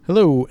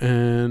Hello,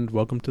 and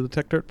welcome to the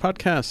Tech Dirt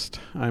Podcast.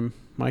 I'm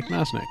Mike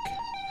Masnick.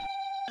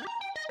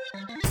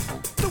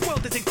 The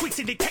world is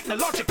increasingly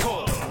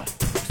technological,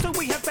 so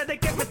we have better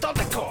get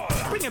methodical.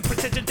 Bringing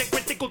precision to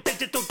critical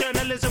digital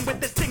journalism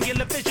with the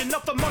singular vision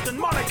of a modern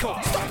monocle.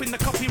 Stopping the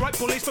copyright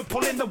bullies from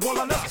pulling the wool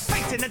on us.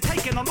 Facing and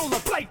taking on all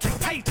the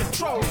blatant patent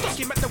trolls.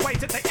 Document the ways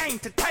that they aim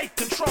to take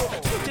control.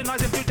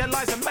 Scrutinize and view their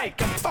lies and make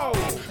them fold.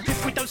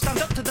 If we don't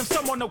stand up to them,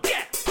 someone will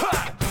get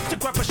hurt. To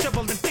grab a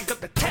shovel and dig up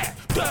the tech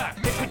dirt.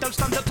 If we don't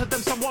stand up to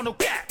them, someone will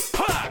get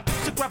hurt.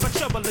 To grab a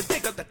shovel and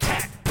dig up the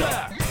tech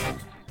dirt.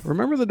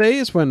 Remember the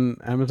days when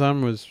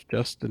Amazon was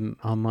just an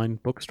online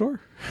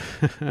bookstore?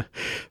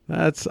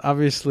 That's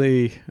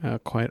obviously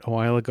quite a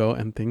while ago,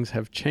 and things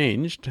have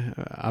changed.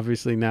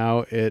 Obviously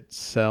now it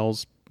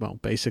sells, well,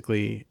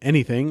 basically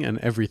anything and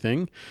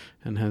everything,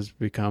 and has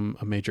become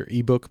a major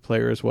ebook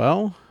player as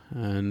well.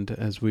 And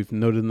as we've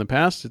noted in the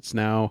past, it's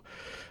now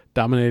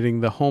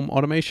dominating the home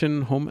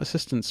automation, home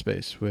assistant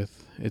space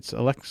with its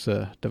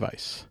Alexa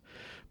device.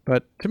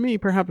 But to me,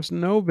 perhaps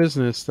no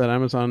business that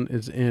Amazon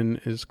is in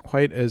is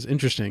quite as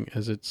interesting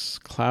as its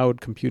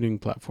cloud computing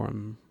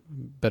platform,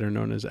 better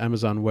known as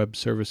Amazon Web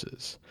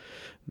Services.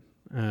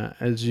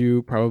 As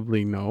you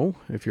probably know,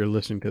 if you're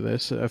listening to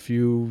this, a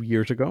few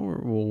years ago,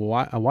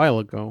 or a while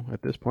ago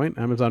at this point,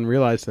 Amazon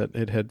realized that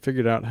it had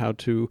figured out how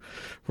to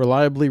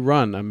reliably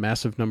run a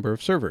massive number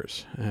of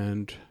servers,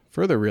 and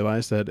further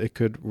realized that it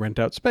could rent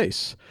out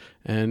space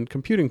and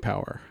computing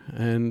power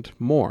and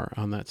more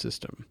on that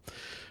system.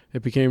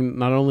 It became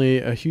not only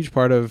a huge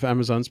part of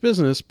Amazon's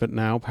business, but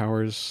now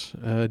powers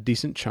a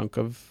decent chunk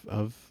of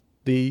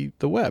the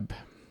web.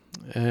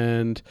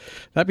 And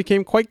that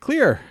became quite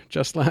clear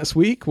just last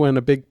week when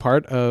a big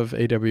part of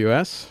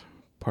AWS,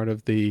 part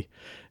of the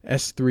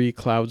S3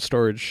 cloud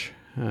storage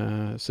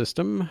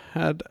system,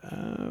 had,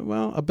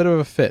 a bit of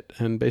a fit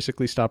and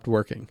basically stopped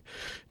working.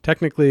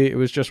 Technically, it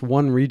was just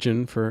one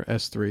region for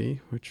S3,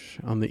 which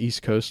on the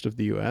east coast of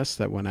the US,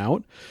 that went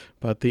out,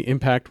 but the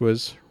impact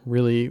was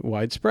really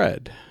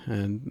widespread.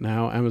 And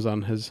now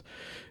Amazon has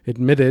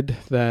admitted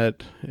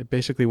that it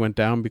basically went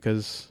down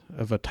because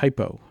of a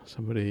typo.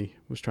 Somebody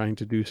was trying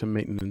to do some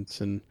maintenance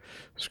and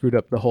screwed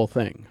up the whole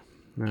thing.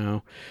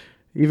 Now,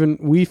 even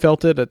we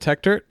felt it at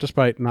TechDirt,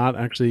 despite not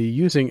actually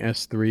using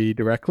S3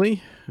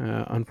 directly.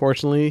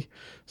 Unfortunately,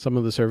 some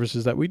of the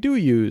services that we do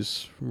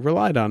use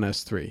relied on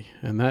S3,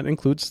 and that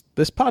includes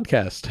this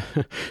podcast,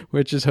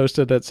 which is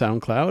hosted at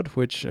SoundCloud,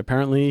 which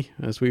apparently,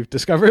 as we've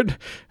discovered,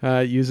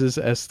 uses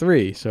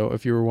S3. So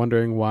if you were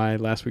wondering why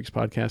last week's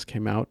podcast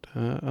came out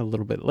a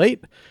little bit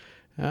late,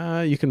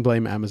 you can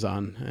blame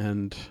Amazon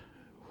and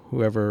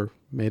whoever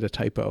made a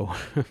typo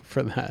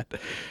for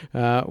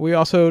that. We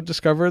also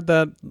discovered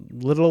that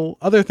little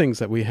other things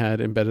that we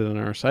had embedded on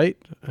our site,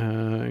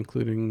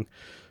 including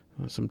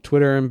some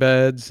Twitter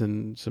embeds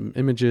and some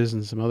images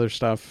and some other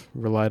stuff,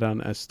 relied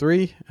on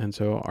S3. And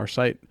so our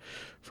site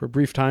for a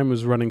brief time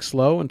was running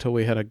slow until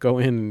we had to go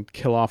in and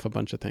kill off a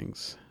bunch of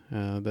things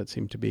that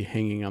seemed to be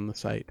hanging on the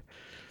site.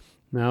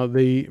 Now,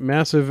 the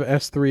massive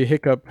S3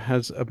 hiccup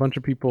has a bunch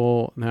of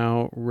people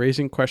now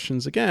raising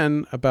questions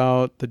again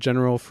about the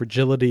general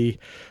fragility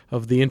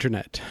of the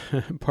internet.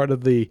 Part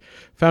of the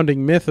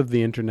founding myth of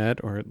the internet,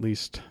 or at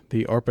least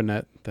the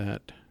ARPANET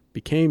that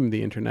became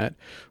the internet,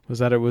 was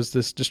that it was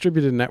this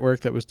distributed network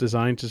that was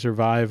designed to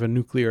survive a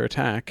nuclear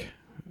attack,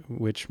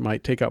 which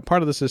might take out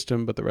part of the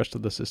system, but the rest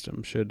of the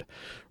system should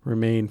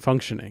remain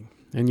functioning.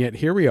 And yet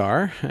here we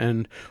are,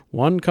 and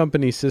one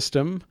company's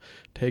system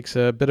takes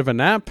a bit of a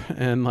nap,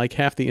 and like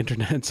half the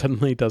internet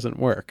suddenly doesn't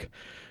work.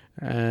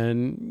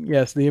 And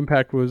yes, the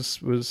impact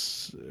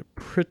was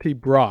pretty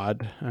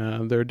broad.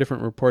 There are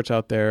different reports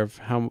out there of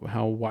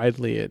how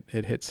widely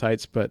it hit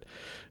sites, but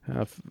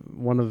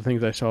one of the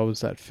things I saw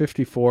was that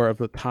 54 of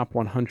the top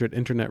 100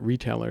 internet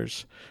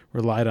retailers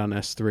relied on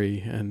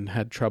S3 and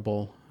had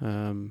trouble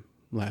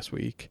last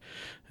week.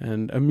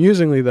 And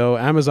amusingly, though,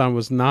 Amazon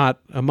was not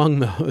among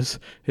those.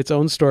 Its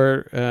own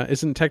store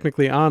isn't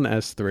technically on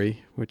S3,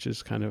 which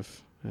is kind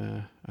of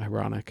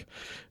ironic.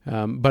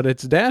 But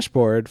its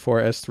dashboard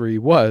for S3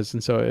 was,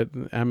 and so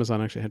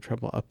Amazon actually had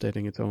trouble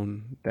updating its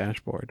own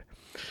dashboard.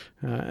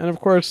 And of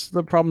course,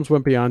 the problems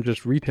went beyond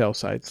just retail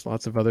sites.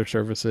 Lots of other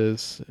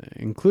services,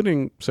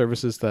 including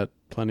services that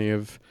plenty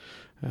of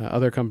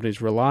other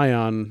companies rely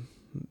on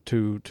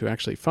to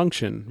actually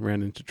function,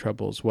 ran into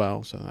trouble as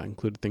well. So that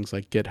included things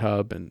like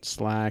GitHub and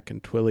Slack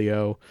and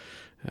Twilio,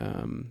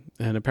 and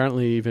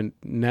apparently even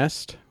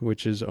Nest,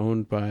 which is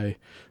owned by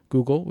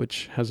Google,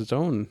 which has its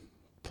own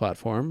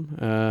platform,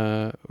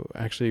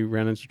 actually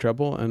ran into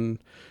trouble and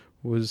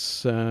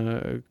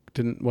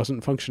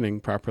wasn't functioning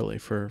properly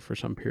for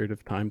some period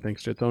of time,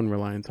 thanks to its own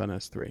reliance on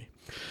S3.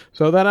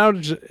 So that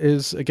outage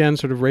is again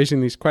sort of raising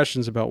these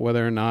questions about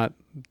whether or not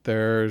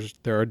there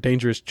are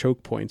dangerous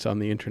choke points on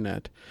the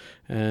internet,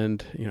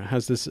 and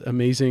has this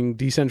amazing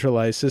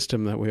decentralized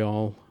system that we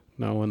all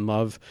know and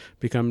love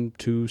become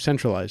too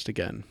centralized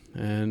again?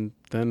 And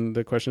then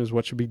the question is,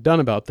 what should be done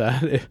about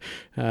that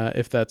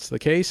if that's the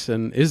case?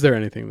 And is there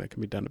anything that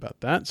can be done about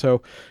that?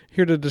 So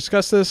here to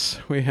discuss this,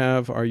 we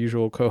have our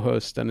usual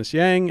co-host, Dennis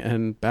Yang,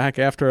 and back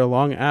after a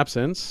long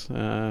absence,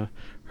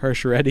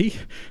 Hirsch Reddy.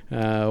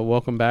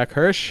 Welcome back,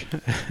 Hirsch.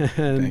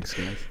 Thanks,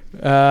 guys.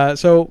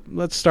 So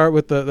let's start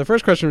with the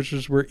first question, which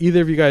is, were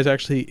either of you guys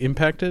actually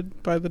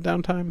impacted by the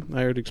downtime?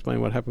 I already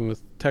explained what happened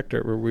with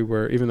TechDirt, where we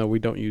were, even though we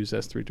don't use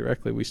S3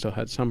 directly, we still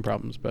had some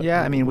problems. But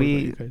yeah, I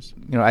mean,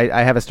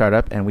 I have a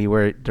startup, and we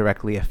were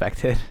directly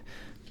affected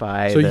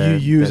by. So you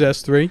use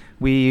S3?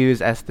 We use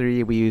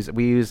S3.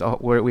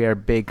 We are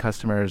big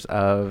customers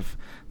of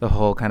the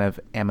whole kind of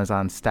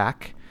Amazon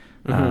stack.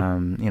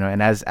 Mm-hmm.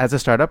 And as a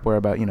startup, we're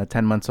about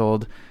 10 months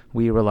old.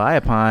 We rely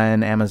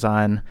upon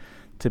Amazon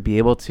to be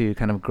able to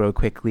kind of grow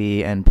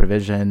quickly and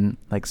provision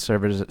like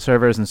servers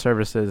and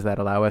services that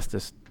allow us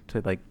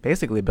to like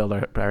basically build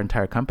our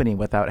entire company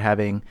without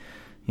having,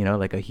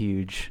 like a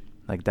huge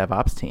like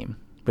DevOps team,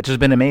 which has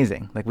been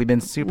amazing. Like we've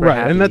been super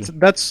happy. And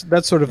that's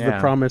sort of the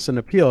promise and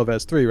appeal of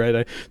S3,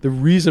 right? The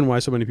reason why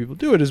so many people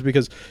do it is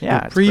because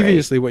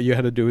previously what you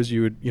had to do is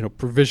you would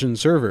provision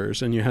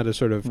servers, and you had to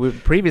sort of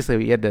previously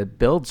we had to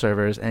build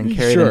servers and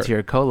carry them to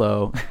your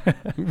colo,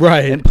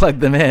 right, and plug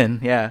them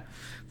in,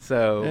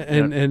 So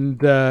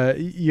and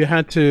you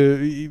had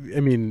to, I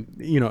mean,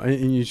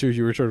 and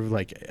you were sort of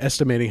like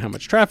estimating how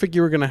much traffic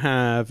you were going to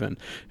have, and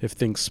if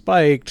things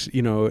spiked,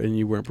 and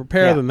you weren't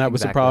prepared, then that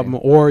was the problem.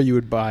 Or you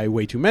would buy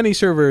way too many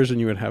servers, and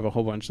you would have a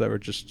whole bunch that were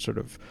just sort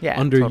of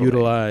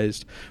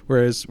underutilized.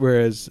 Totally.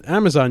 Whereas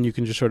Amazon, you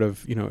can just sort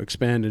of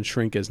expand and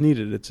shrink as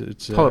needed.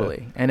 It's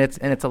totally, and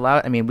it's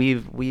allowed. I mean,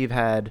 we've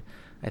had,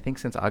 I think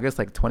since August,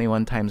 like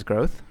 21 times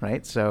growth,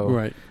 right?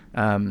 So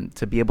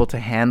to be able to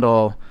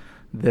handle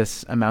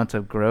this amount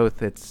of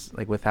growth, it's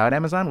like without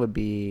Amazon would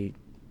be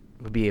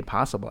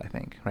impossible, I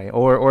think, right?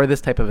 Or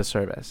this type of a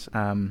service.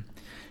 And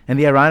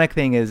the ironic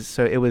thing is,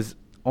 so it was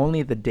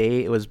only the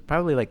day, it was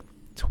probably like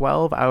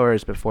 12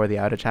 hours before the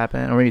outage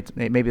happened, or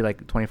maybe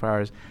like 24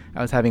 hours.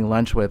 I was having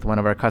lunch with one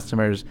of our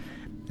customers,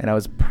 and I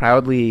was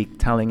proudly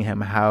telling him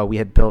how we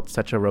had built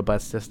such a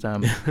robust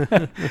system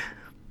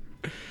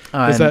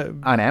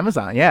on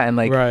Amazon, and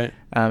like, right.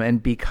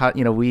 And because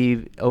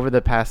we've over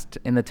the past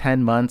in the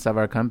 10 months of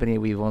our company,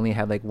 we've only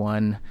had like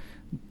one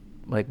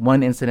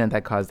incident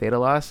that caused data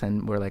loss,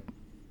 and we're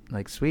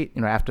like sweet.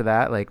 After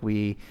that, like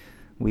we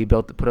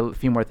put a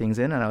few more things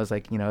in, and I was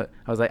like,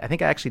 I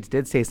think I actually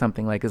did say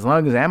something like, as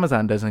long as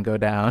Amazon doesn't go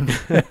down,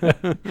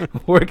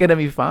 we're gonna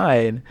be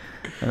fine.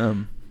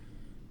 So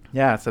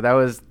that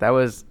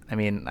was. I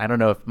mean, I don't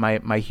know if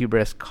my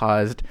hubris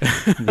caused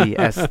the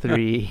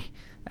S3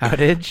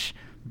 outage.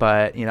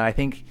 But I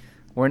think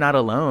we're not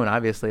alone.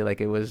 Obviously,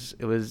 like it was.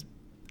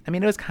 I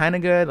mean, it was kind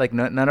of good. Like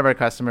none of our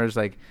customers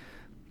like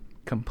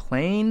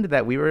complained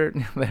that we were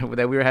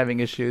having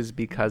issues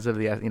because of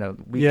the.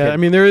 I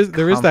mean, there is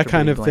that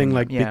kind of thing.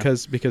 Like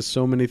because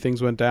so many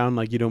things went down.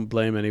 Like you don't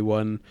blame any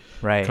one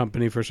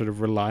company for sort of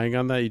relying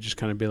on that. You just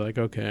kind of be like,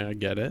 okay, I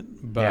get it.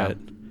 But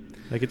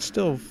like it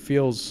still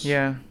feels.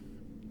 Yeah.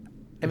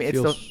 I mean,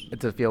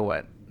 it's a feel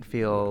what.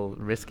 Feel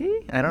risky?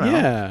 I don't know.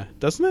 Yeah,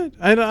 doesn't it?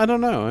 I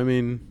don't know. I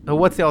mean,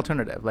 what's the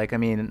alternative? Like, I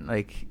mean,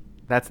 like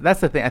that's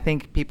the thing. I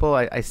think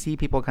I see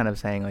people kind of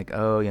saying like,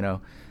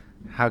 oh,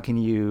 how can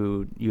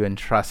you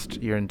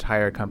entrust your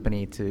entire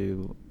company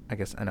to, I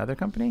guess, another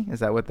company?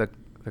 Is that what the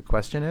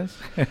question is?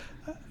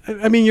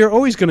 I mean, you're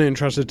always going to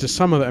entrust it to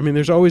some of it. I mean,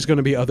 there's always going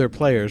to be other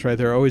players, right?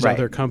 There are always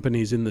other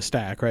companies in the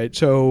stack, right?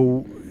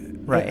 So,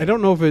 I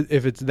don't know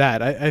if it's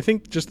that. I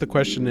think just the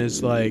question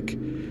is like.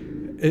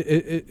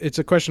 It's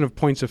a question of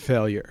points of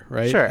failure,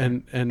 right? Sure.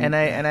 And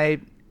I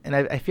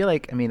feel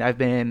like, I mean, I've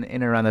been in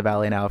and around the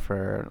Valley now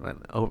for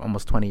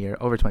almost 20 years,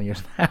 over 20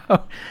 years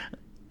now.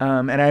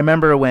 And I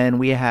remember when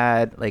we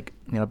had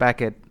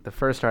back at the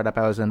first startup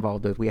I was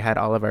involved with, we had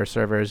all of our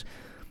servers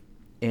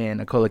in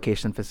a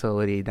co-location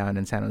facility down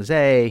in San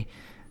Jose.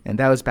 And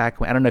that was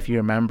back when, I don't know if you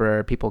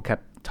remember, people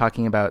kept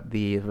talking about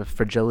the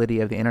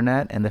fragility of the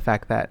internet and the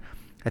fact that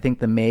I think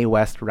the May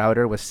West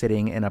router was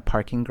sitting in a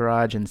parking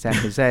garage in San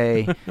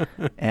Jose,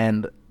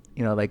 and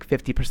like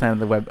 50% of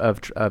the web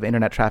of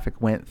internet traffic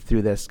went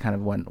through this kind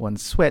of one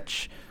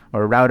switch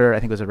or a router. I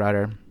think it was a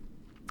router,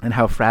 and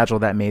how fragile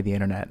that made the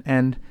internet.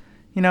 And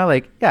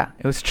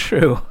it was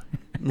true,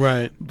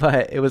 right?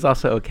 But it was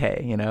also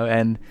okay,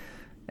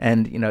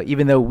 and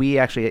even though we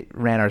actually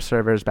ran our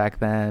servers back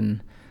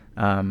then,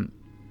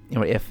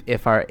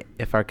 if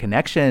our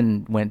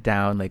connection went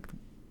down, like.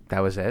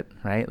 That was it,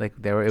 right? Like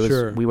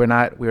we were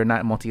not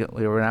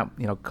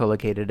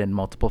co-located in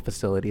multiple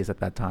facilities at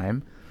that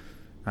time,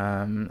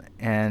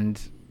 and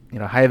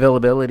high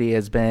availability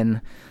has been,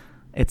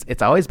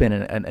 it's always been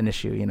an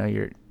issue.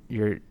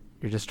 You're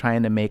just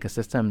trying to make a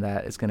system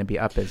that is going to be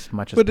up as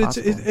much as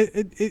possible.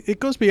 But it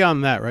goes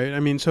beyond that, right? I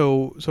mean,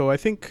 so I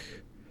think.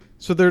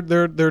 So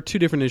there are two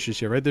different issues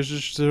here, right? There's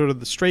just sort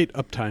of the straight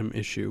uptime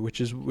issue, which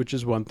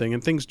is one thing,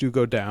 and things do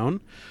go down.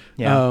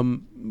 Yeah.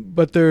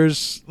 But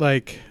there's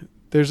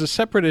a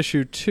separate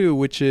issue too,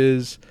 which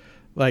is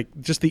like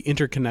just the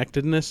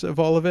interconnectedness of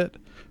all of it,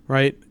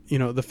 right? You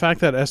know, the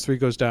fact that S3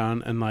 goes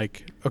down and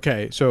like,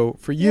 okay, so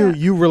for you,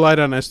 you relied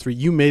on S3,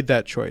 you made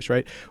that choice,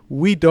 right?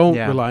 We don't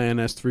rely on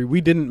S3. We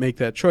didn't make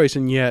that choice.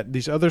 And yet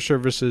these other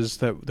services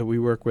that we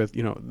work with,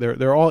 you know,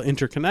 they're all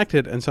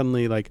interconnected, and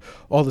suddenly like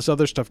all this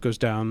other stuff goes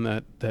down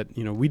that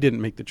you know, we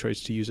didn't make the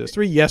choice to use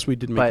S3. Yes, we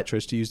did make the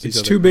choice to use these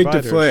other providers.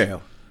 It's too big to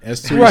fail.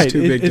 S3 is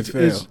too big to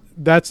fail.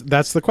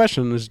 That's the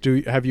question: is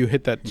have you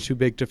hit that too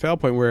big to fail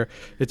point where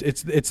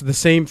it's the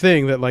same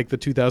thing that like the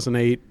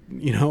 2008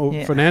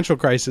 financial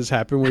crisis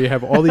happened, where you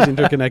have all these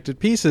interconnected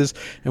pieces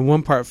and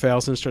one part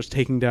fails and starts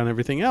taking down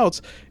everything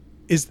else.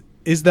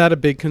 Is that a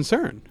big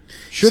concern?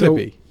 Should it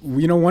be?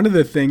 You know, one of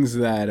the things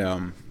that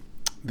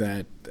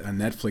that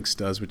Netflix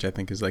does, which I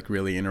think is like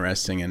really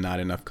interesting, and not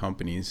enough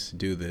companies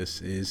do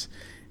this, is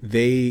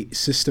they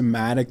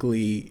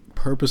systematically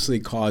purposely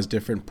cause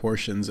different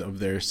portions of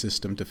their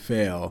system to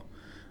fail,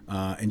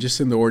 and just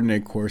in the ordinary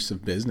course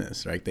of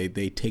business, right?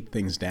 They take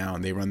things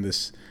down. They run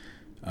this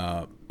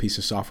piece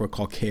of software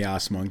called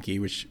Chaos Monkey,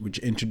 which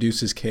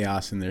introduces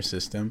chaos in their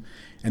system,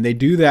 and they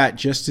do that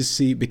just to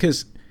see,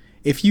 because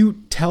if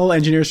you tell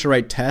engineers to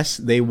write tests,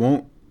 they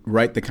won't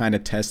write the kind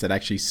of tests that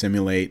actually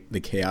simulate the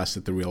chaos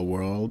that the real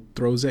world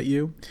throws at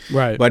you.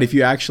 Right. But if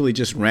you actually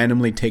just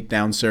randomly take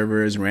down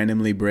servers,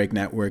 randomly break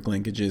network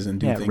linkages, and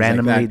do things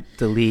randomly like that,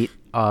 delete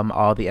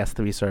all the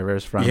S3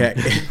 servers from. Yeah,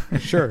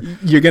 sure.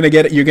 You're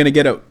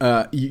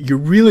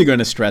really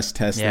gonna stress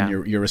test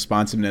your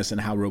responsiveness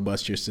and how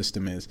robust your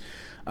system is.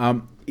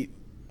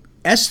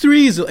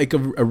 S3 is like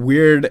a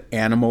weird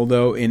animal,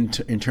 though, in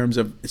terms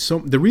of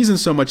the reason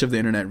so much of the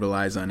internet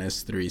relies on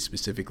S3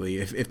 specifically.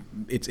 If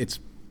it's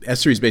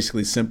S3 is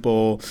basically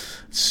simple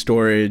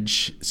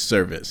storage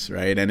service,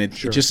 right? And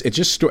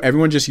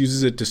everyone just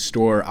uses it to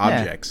store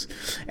objects.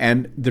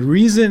 And the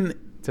reason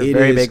it's a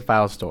very big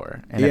file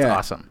store, and it's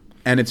awesome.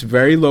 And it's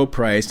very low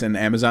priced, and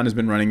Amazon has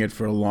been running it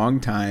for a long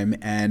time,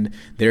 and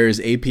there's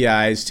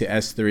APIs to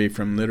S3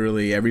 from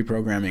literally every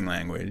programming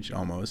language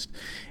almost.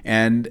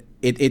 And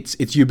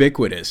it's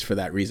ubiquitous for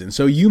that reason.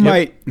 So you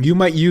might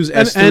use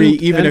S3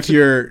 even if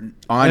you're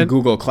on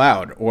Google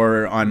Cloud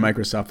or on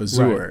Microsoft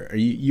Azure.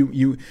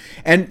 Right.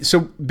 And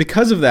so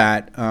because of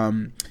that, what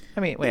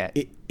do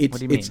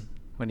you mean?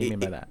 What do you mean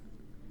by that?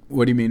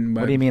 What do you mean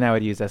by? What do you mean I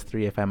would use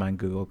S3 if I'm on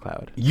Google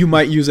Cloud? You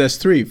might use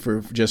S3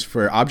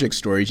 for object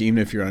storage, even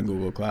if you're on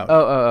Google Cloud.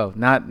 Oh,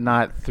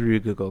 not through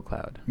Google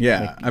Cloud.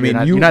 Yeah,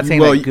 like, you're not saying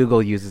that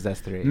Google uses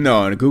S3.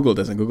 No, Google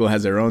doesn't. Google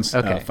has their own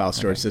file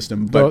storage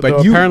system. But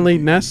apparently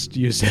Nest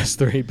used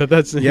S3, but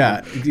that's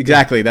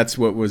exactly. That's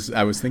what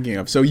I was thinking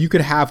of. So you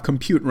could have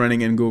compute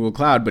running in Google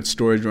Cloud, but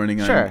storage running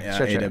on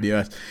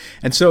AWS.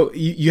 And so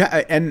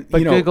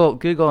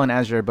Google and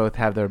Azure both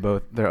have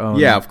their own.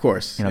 Yeah, of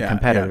course.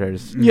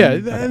 Competitors.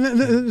 Yeah.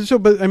 So,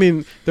 but I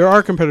mean, there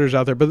are competitors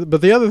out there.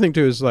 But the other thing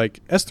too is like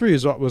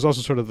S3 was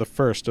also sort of the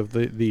first of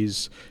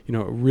these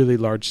really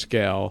large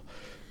scale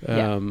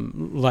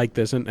like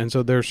this, and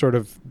so they're sort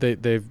of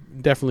they've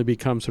definitely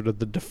become sort of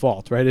the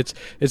default, right?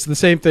 It's the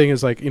same thing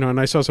as like and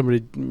I saw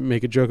somebody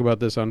make a joke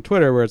about this on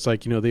Twitter where it's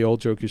like the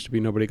old joke used to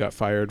be nobody got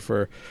fired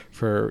for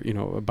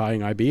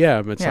buying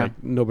IBM. It's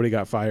like nobody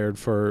got fired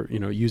for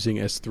using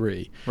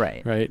S3.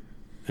 Right.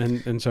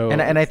 And so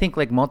I think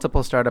like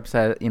multiple startups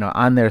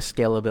on their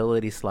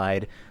scalability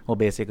slide will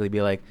basically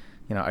be like,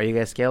 are you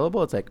guys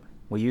scalable? It's like,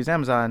 we use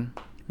Amazon.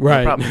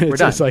 Right. No problem. We're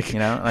done. It's like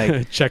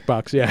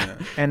checkbox. Yeah.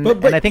 And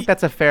I think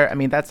that's a fair. I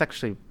mean, that's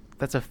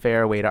a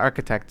fair way to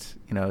architect.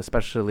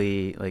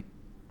 Especially like,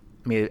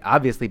 I mean,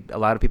 obviously a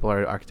lot of people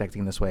are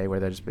architecting this way where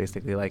they're just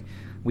basically like,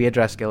 we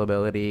address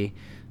scalability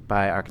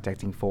by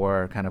architecting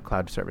for kind of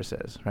cloud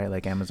services, right?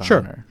 Like Amazon.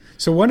 Sure.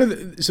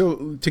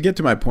 So to get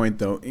to my point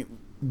though,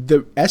 the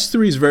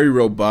S3 is very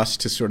robust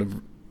to sort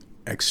of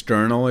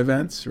external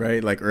events,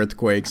 right? Like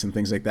earthquakes and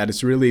things like that.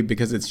 It's really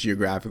because it's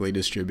geographically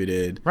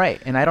distributed.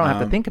 Right. And I don't have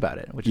to think about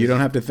it. You don't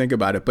have to think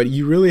about it, but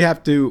you really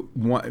have to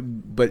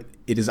but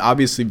it is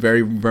obviously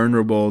very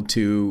vulnerable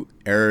to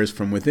errors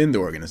from within the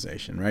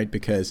organization, right?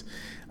 Because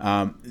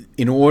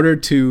in order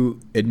to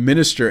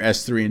administer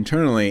S3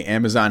 internally,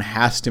 Amazon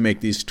has to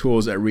make these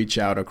tools that reach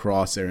out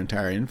across their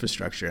entire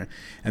infrastructure.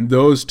 And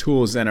those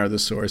tools then are the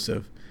source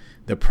of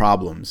the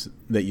problems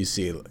that you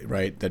see,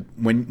 right? That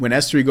when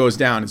S3 goes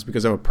down, it's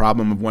because of a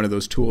problem of one of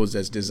those tools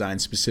that's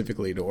designed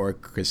specifically to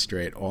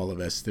orchestrate all of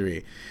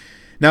S3.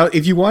 Now,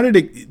 if you wanted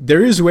to,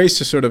 there is ways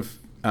to sort of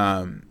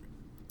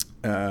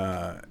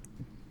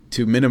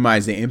to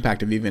minimize the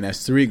impact of even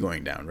S3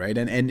 going down, right?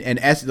 And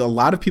a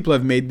lot of people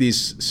have made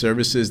these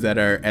services that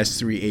are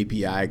S3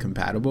 API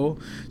compatible,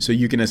 so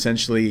you can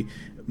essentially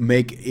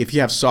if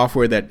you have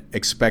software that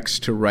expects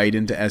to write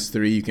into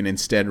S3, you can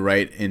instead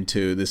write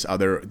into these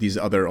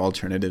other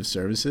alternative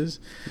services.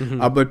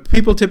 Mm-hmm. But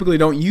people typically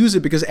don't use it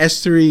because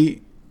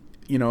S3,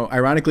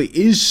 ironically,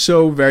 is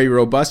so very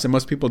robust, and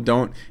most people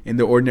don't, in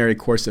the ordinary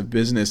course of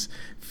business,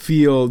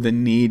 feel the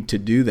need to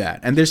do that.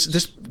 And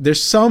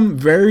there's some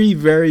very,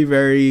 very,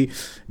 very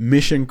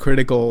mission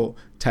critical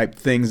type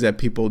things that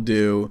people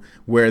do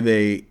where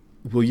they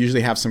will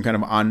usually have some kind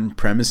of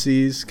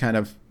on-premises kind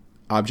of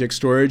object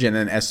storage, and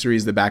then S3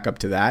 is the backup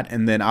to that.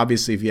 And then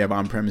obviously if you have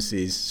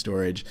on-premises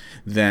storage,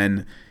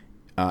 then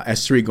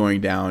S3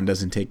 going down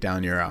doesn't take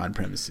down your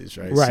on-premises,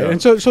 right? Right.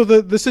 And so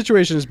the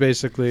situation is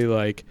basically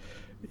like,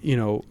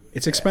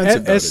 it's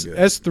expensive though to do that.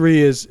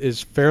 S3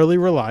 is fairly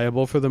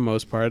reliable for the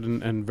most part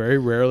and very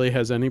rarely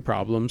has any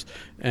problems.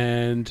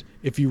 And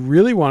if you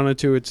really wanted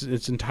to,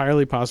 it's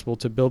entirely possible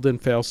to build in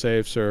fail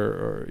safes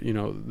or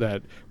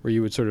that where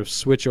you would sort of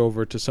switch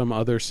over to some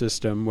other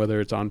system,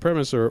 whether it's on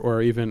premise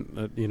or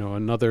even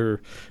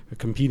another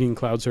competing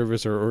cloud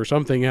service or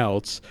something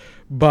else.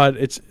 But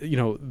it's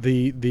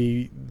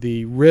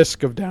the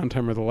risk of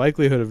downtime or the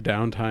likelihood of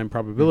downtime,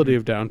 probability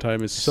of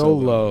downtime is so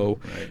low,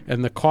 right.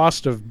 And the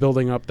cost of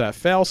building up that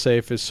fail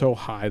safe is so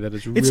high that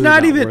it's really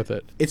not not worth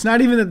it. It's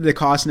not even that the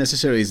cost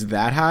necessarily is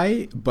that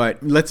high,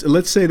 but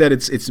let's say that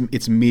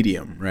it's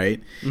medium,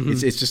 right? Mm-hmm.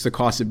 It's just the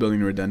cost of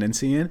building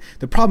redundancy in.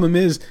 The problem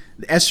is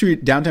the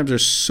S3 downtimes are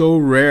so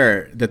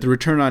rare that the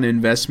return on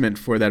investment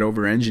for that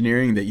over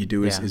engineering that you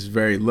do is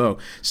very low.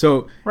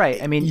 So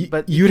right, I mean,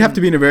 but you'd have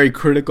to be in a very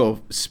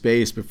critical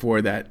space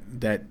before that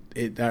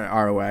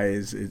ROI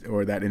is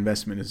or that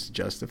investment is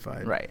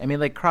justified. Right. I mean,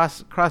 like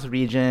cross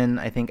region,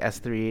 I think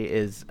S3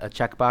 is a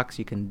checkbox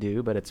you can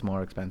do, but it's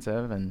more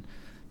expensive and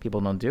people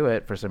don't do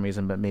it for some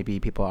reason, but maybe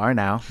people are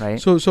now,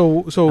 right? So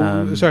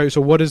sorry.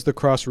 So what is the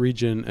cross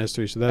region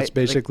S3? So that's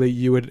basically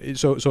you would.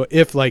 So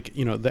if the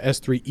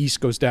S3 East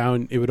goes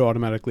down, it would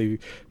automatically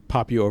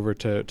pop you over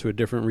to a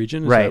different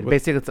region. Is right.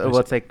 Basically,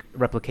 it's like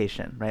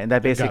replication, right? And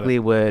that basically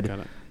would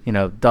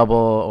double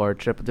or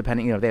triple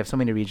depending. They have so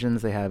many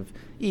regions. They have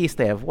East,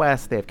 they have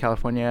West, they have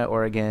California,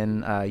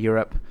 Oregon,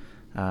 Europe,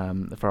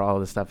 for all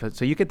of this stuff.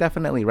 So you could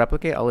definitely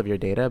replicate all of your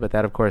data, but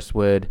that of course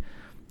would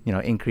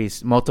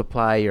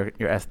multiply your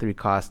S3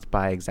 cost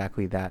by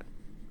exactly that,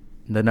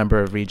 the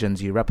number of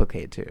regions you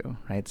replicate to,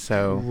 right?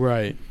 So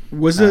right.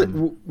 Was the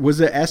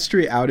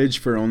S3 outage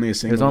for only a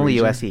single? It was only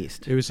region? U.S.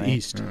 East. It was right?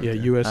 East. Okay. Yeah,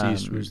 U.S.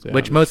 East was the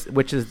which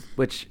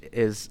outage.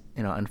 is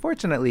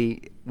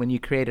unfortunately when you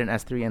create an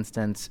S3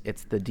 instance,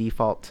 it's the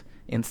default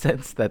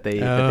instance that they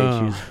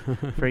choose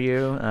for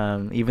you.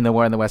 Even though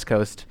we're on the West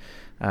Coast,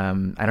 I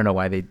don't know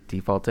why they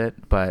default it,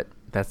 but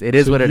it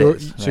is what it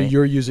is. So right?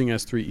 You're using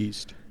S3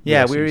 East.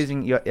 Yeah, US we were East.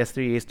 using S3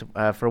 East.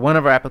 For one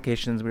of our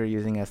applications, we were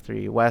using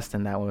S3 West,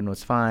 and that one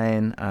was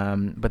fine.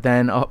 But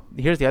then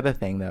here's the other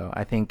thing, though.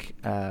 I think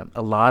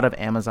a lot of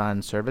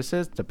Amazon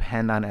services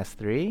depend on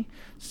S3.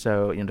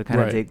 So, to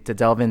kind of to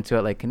delve into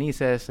it, like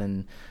Kinesis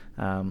and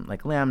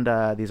like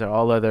Lambda, these are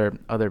all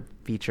other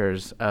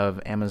features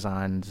of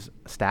Amazon's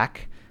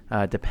stack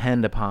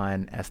depend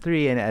upon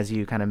S3. And as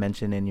you kind of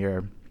mentioned in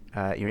your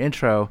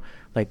intro,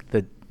 like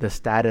the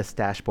status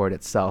dashboard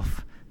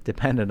itself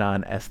depended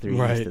on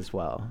S3 East as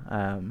well.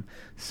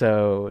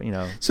 So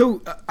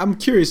I'm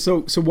curious.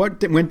 So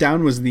what went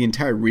down was the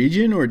entire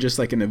region, or just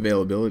like an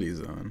availability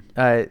zone?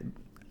 I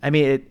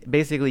mean,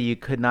 basically you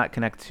could not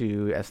connect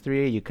to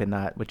S3. You could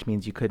not, which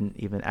means you couldn't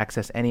even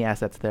access any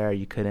assets there.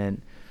 You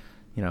couldn't,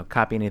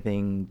 copy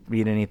anything,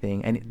 read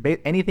anything,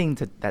 anything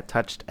that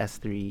touched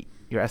S3.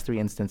 Your S3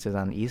 instances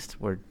on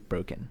East were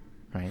broken,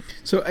 right?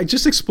 So I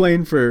just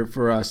explain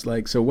for us,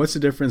 so what's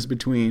the difference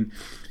between?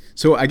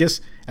 So I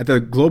guess at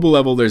the global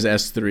level, there's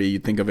S3. You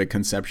think of it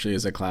conceptually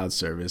as a cloud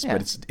service, but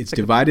it's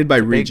divided by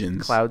regions.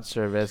 Big cloud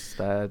service.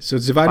 So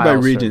it's divided by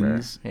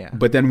regions. Yeah.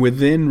 But then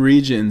within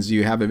regions,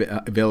 you have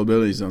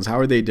availability zones. How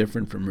are they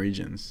different from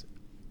regions?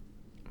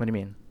 What do you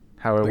mean?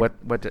 How or what?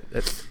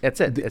 It's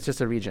it. It's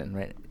just a region,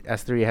 right?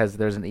 S3 has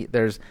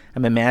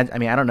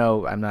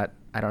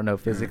I don't know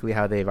physically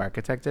how they've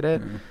architected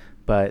it.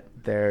 But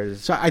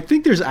so I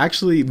think there's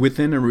actually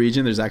within a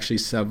region there's actually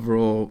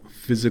several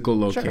physical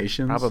locations.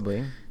 Sure,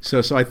 probably.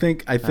 So I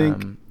think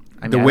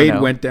the way it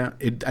went down.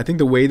 I think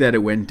the way that it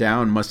went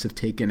down must have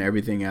taken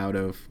everything out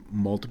of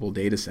multiple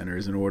data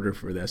centers in order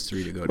for the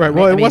S3 to go down. Right.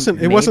 Well, it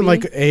wasn't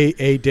like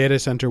a data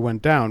center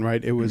went down,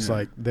 right? It was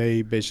like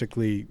they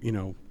basically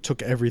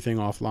took everything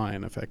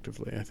offline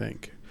effectively. I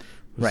think.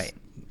 Right.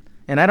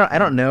 And I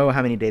don't know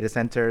how many data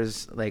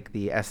centers like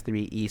the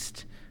S3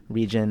 East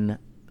region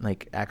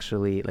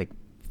actually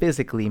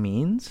physically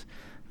means,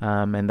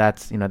 and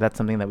that's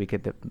something that we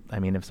could.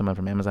 If someone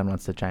from Amazon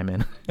wants to chime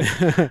in,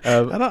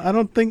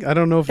 I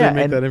don't know if they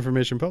make that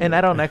information public. And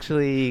I don't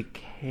actually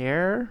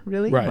care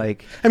really.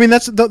 Right.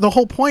 That's the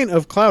whole point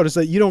of cloud is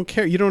that you don't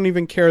care. You don't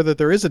even care that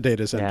there is a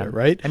data center,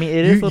 right? It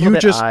is a little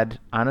bit odd,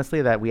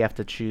 honestly, that we have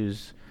to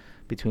choose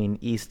between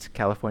East,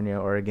 California,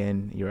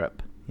 Oregon,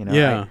 Europe.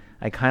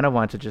 I kind of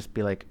want to just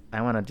be like,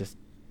 I want to just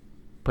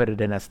put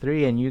it in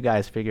S3, and you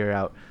guys figure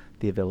out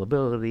the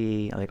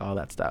availability, all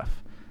that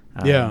stuff.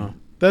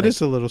 That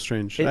is a little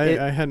strange.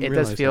 I hadn't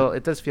realized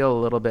it does feel a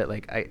little bit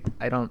like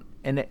I don't,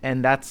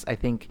 and that's, I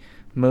think,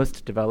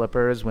 most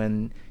developers,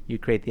 when you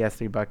create the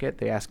S3 bucket,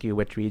 they ask you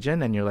which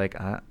region, and you're like,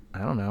 I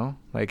don't know.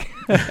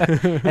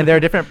 And there are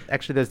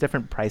there's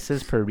different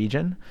prices per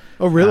region.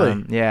 Oh,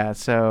 really? Yeah.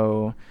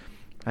 So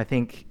I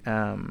think,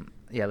 the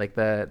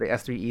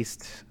S3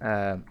 East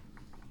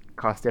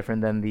costs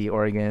different than the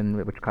Oregon,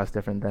 which costs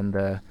different than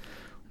the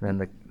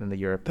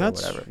Europe.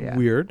 That's or whatever. Yeah.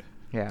 weird.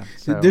 Yeah.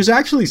 So There's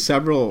actually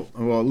several.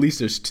 Well, at least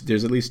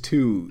there's at least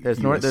two. there's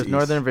US there's East.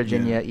 Northern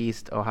Virginia, Yeah.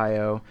 East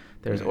Ohio.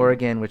 There's Yeah.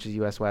 Oregon, which is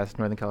U.S. West,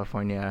 Northern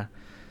California,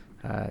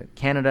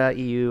 Canada,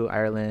 EU,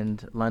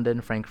 Ireland,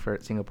 London,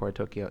 Frankfurt, Singapore,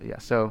 Tokyo. Yeah.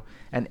 So,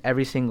 and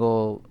every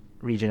single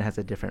region has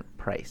a different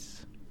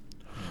price.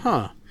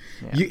 Huh.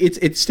 Yeah.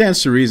 It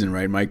stands to reason,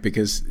 right, Mike?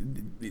 Because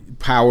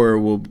power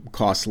will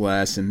cost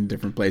less in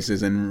different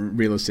places, and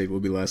real estate will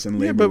be less, and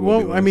labor Yeah, but will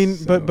be well, less. I mean,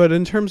 so- but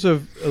in terms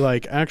of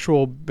like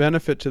actual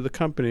benefit to the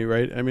company,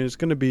 right? I mean, it's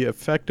going to be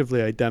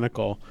effectively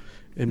identical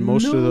in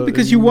most No, of the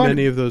because in you want-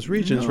 many of those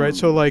regions, no. right?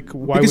 So like,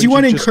 why Because would you you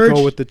wanna just encourage-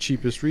 go with the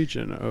cheapest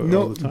region? All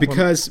no, the time?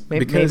 because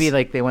Maybe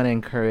like they want to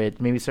encourage,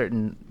 maybe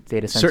certain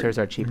data centers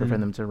are cheaper Mm-hmm. for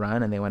them to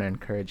run, and they want to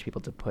encourage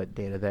people to put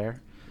data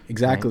there.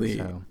 Exactly.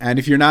 Right, so- And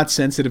if you're not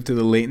sensitive to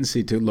the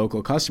latency to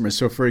local customers,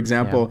 so for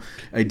example,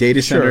 a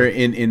data center Sure.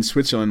 in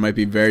Switzerland might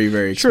be very,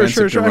 very Sure,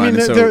 expensive sure. to run. I mean,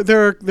 and so,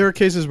 there are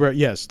cases where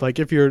yes, like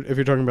if you're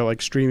talking about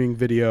like streaming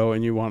video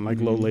and you want like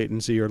Mm-hmm. low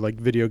latency or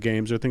like video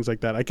games or things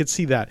like that, I could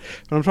see that.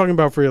 But I'm talking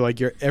about for like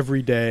your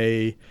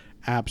everyday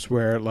apps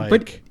where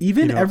like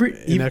even you know, every-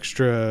 an even-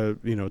 extra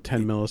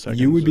 10 milliseconds.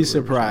 you would be or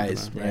something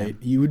surprised, like right?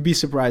 You would be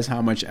surprised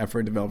how much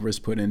effort developers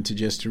put into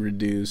just to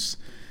reduce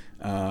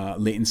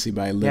latency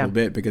by a little Yeah.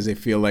 bit because they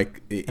feel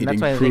like it And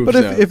that's why I think-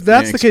 improves. But if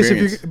that's the case,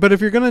 experience.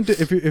 if you're gonna do,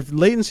 if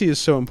latency is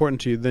so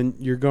important to you, then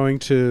you're going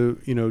to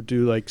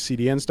do like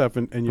CDN stuff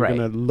and you're Right.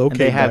 gonna And locate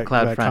they have that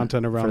CloudFront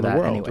content for around the that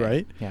world, anyway.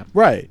 right? Yeah.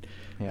 Right.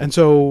 Yeah. And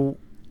so,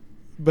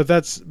 but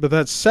that's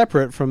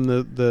separate from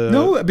the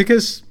No,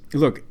 because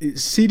look,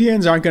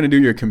 CDNs aren't going to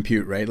do your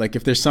compute, right? Like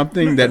if there's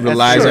something that S3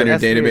 relies on your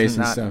S3 database is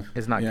and not- stuff.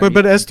 is not Yeah.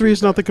 But S3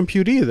 is not the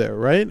compute either,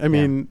 right? I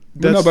mean,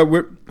 No, that's, but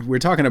we're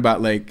talking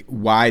about like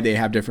why they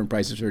have different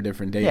prices for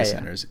different data Yeah, yeah.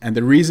 centers, and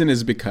the reason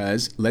is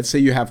because let's say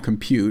you have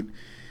compute,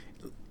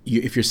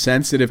 if you're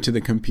sensitive to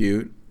the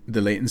compute, the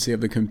latency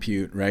of the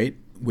compute, right,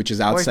 which is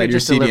Or if outside you're your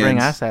just delivering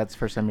CDNs, assets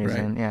for some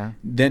reason, right? yeah.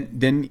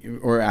 Then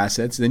or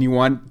assets, then you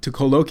want to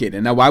co-locate.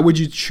 And now, why would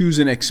you choose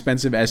an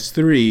expensive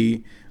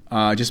S3?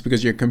 Just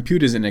because your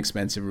compute is an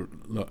expensive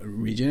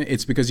region,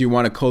 it's because you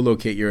want to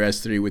co-locate your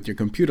S3 with your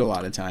compute a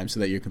lot of times, so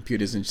that your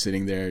compute isn't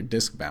sitting there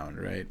disk bound,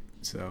 right?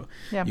 So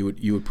Yeah.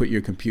 you would put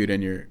your compute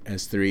and your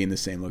S3 in the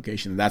same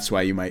location. That's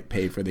why you might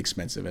pay for the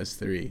expensive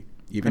S3,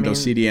 even though mean-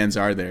 CDNs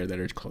are there that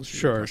are closer. to your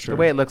sure, customer. sure. The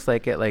way it looks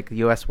like it, like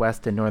U.S.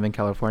 West and Northern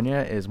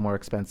California is more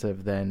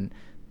expensive than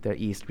the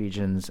East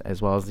regions, as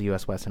well as the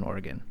U.S. West and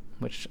Oregon,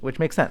 which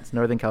makes sense.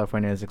 Northern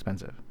California is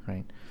expensive,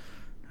 right?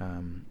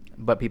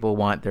 But people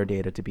want their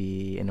data to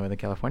be in Northern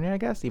California, I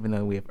guess, even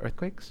though we have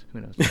earthquakes.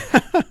 Who knows?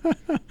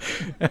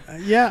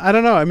 Yeah, I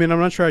don't know. I mean, I'm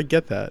not sure I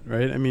get that,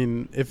 right? I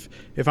mean, if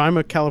I'm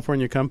a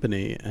California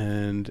company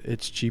and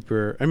it's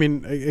cheaper, I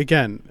mean,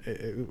 again,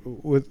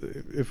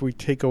 if we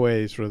take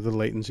away sort of the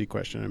latency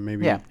question, and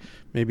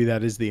maybe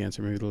that is the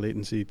answer. Maybe the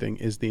latency thing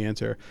is the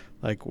answer.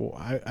 Like,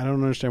 I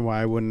don't understand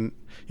why I wouldn't.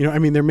 I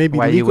mean, there may be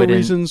Why you legal wouldn't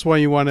reasons why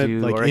you want it do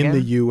like in Oregon?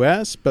 the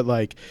U.S., but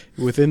like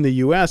within the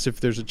U.S., if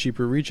there's a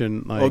cheaper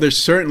region, like There's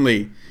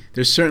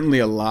certainly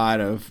a lot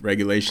of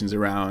regulations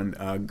around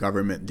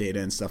government data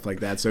and stuff like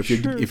that. So if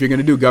you're going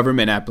to do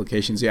government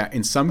applications,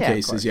 in some Yeah, of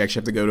cases course. you actually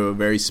have to go to a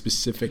very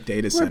specific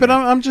data center. Right, but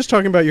I'm just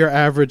talking about your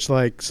average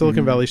like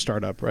Silicon Valley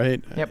startup,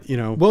 right? Yep.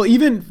 Well,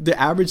 even the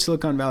average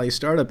Silicon Valley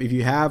startup, if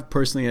you have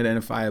personally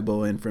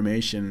identifiable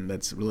information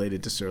that's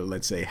related to sort of,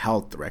 let's say,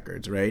 health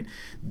records, right?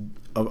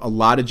 A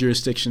lot of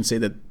jurisdictions say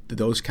that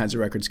those kinds of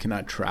records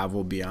cannot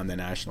travel beyond the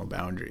national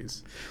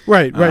boundaries.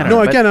 Right. I No, don't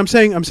know, again, I'm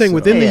saying So-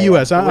 within the Yeah,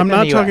 U.S. yeah, I'm within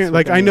not the US, talking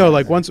like within I the know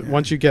US, like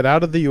once you get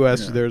out of the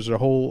U.S., there's a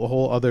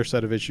whole other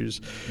set of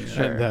issues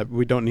Sure. that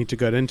we don't need to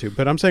get into.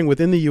 But I'm saying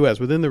within the U.S.,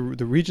 within the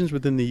regions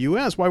within the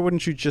U.S., why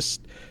wouldn't you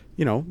just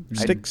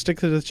stick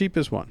to the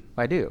cheapest one?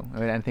 I do. I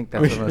mean, I think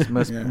that's what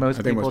most Yeah, most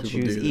I think people most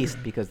people choose do that. East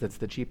because that's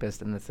the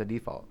cheapest and that's the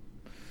default.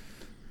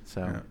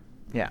 So,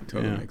 yeah.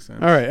 Totally makes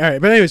sense. All right.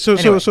 But anyway,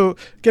 Anyway. so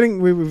getting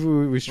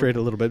we strayed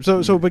a little bit.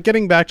 So but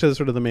getting back to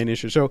sort of the main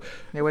issue. So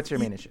Hey, what's your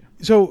main issue?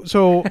 so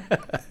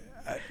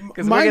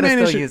Because my we're going main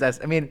to still issue- use S.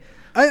 I mean,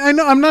 I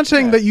know. I'm not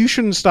saying that you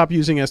shouldn't stop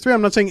using S3.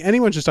 I'm not saying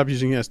anyone should stop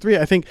using S3.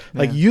 I think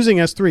like using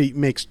S3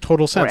 makes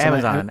total or sense. And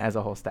Amazon as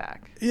a whole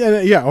stack.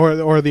 Yeah,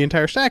 or the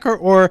entire stack,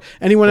 or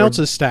anyone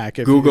else's stack.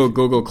 If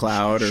Google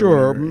Cloud, sure,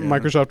 or whatever, yeah.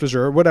 Microsoft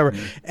Azure, whatever.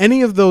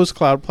 Any of those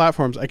cloud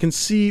platforms, I can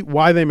see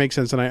why they make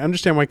sense, and I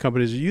understand why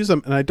companies use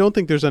them. And I don't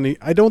think there's any.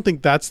 I don't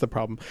think that's the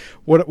problem.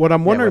 What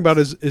I'm wondering about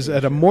is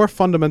at a more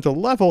fundamental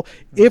level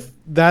if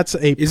that's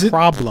a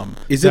problem.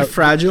 Is it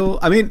fragile?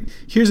 I mean,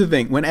 here's the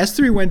thing. When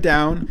S3 went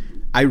down,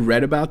 I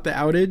read about the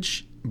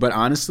outage, but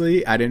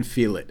honestly, I didn't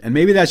feel it. And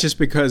maybe that's just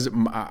because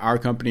our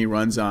company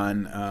runs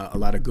on a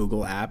lot of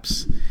Google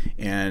apps,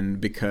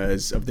 and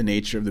because of the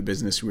nature of the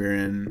business we're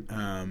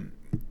in,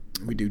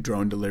 we do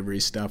drone delivery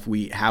stuff.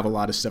 We have a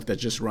lot of stuff that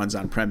just runs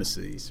on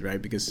premises,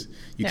 right? Because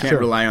you can't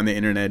rely on the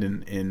internet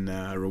in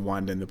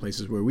Rwanda and the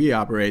places where we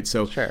operate.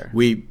 So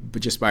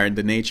but just by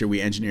the nature,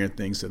 we engineer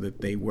things so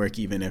that they work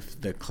even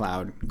if the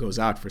cloud goes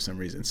out for some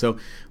reason. So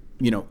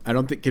I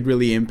don't think it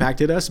really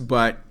impacted us,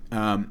 but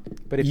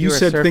if you were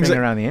said surfing things like,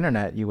 around the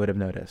internet, you would have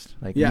noticed.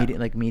 Like Yeah.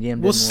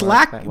 Medium. Well, didn't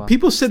Slack. Work that well.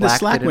 People said that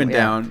Slack didn't- went yeah.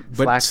 down,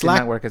 but Slack Slack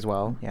did not work as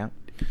well. Yeah.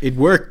 It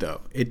worked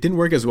though. It didn't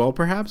work as well,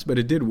 perhaps, but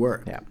it did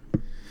work. Yeah.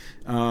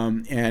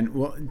 And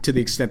well, to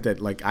the extent that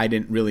like I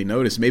didn't really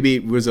notice. Maybe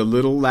it was a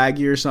little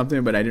laggy or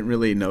something, but I didn't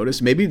really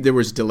notice. Maybe there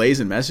was delays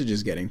in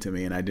messages getting to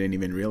me, and I didn't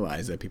even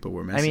realize that people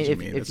were messaging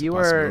me. If That's you a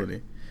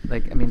were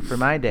possibility. for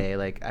my day,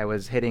 like I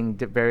was hitting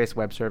various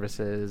web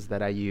services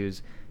that I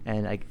use,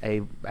 and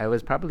I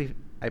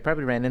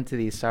probably ran into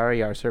these.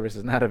 Sorry, our service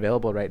is not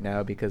available right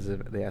now because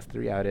of the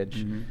S3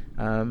 outage.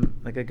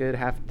 Like a good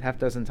half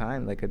dozen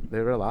times.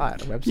 There were a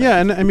lot of websites.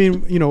 Yeah, and I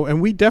mean,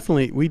 and we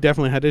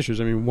definitely had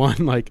issues. I mean,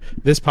 one, like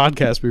this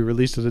podcast we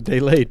released it a day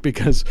late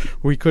because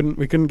we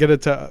couldn't get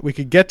it to. We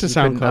could get to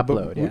SoundCloud,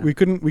 upload, but we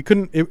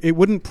couldn't. It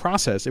wouldn't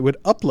process. It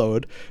would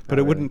upload, but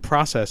it wouldn't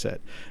process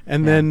it.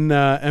 And then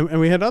and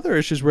we had other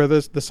issues where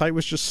the site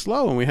was just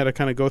slow, and we had to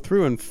kind of go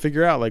through and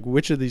figure out like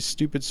which of these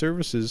stupid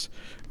services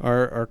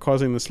are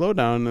causing the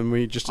slowdown, and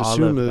we just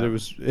assumed that it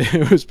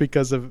was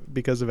because of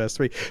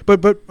S3.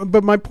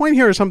 But my point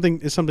here is something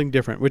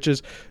different, which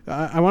is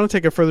I want to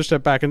take a further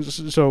step back, and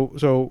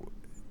so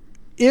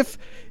if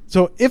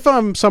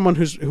I'm someone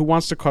who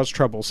wants to cause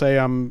trouble, say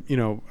I'm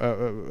a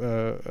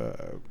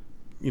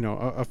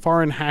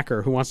foreign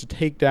hacker who wants to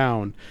take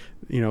down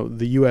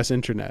the U.S.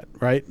 internet,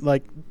 right?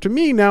 Like to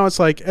me now it's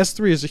like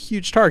S3 is a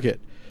huge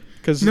target.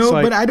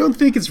 But I don't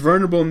think it's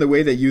vulnerable in the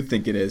way that you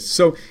think it is.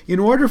 So in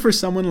order for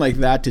someone like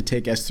that to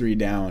take S3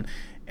 down,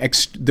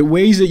 the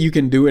ways that you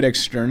can do it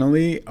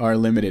externally are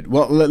limited.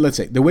 Well, let's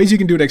say the ways you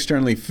can do it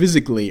externally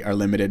physically are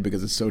limited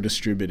because it's so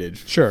distributed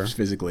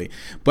physically.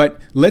 But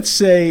let's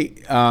say,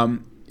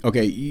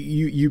 okay,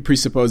 you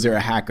presuppose they're a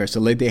hacker. So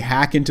they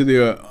hack into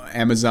the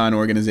Amazon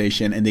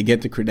organization and they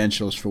get the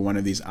credentials for one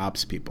of these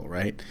ops people,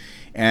 right?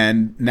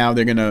 And now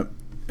they're going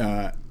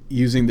to,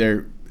 using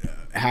their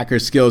hacker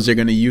skills, they're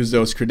going to use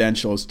those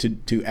credentials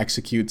to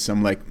execute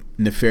some like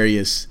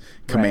nefarious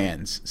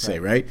commands,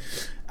 right?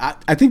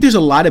 I think there's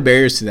a lot of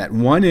barriers to that.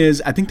 One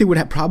is I think they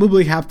would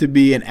probably have to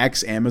be an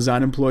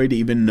ex-Amazon employee to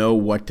even know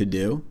what to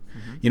do.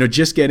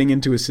 Just getting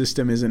into a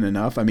system isn't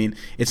enough. I mean,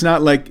 it's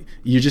not like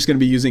you're just going to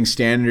be using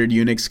standard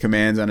Unix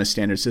commands on a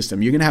standard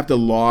system. You're going to have to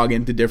log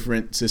into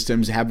different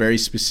systems, have very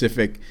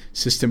specific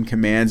system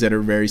commands that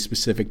are very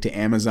specific to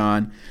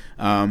Amazon.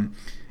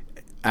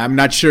 I'm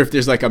not sure if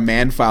there's like a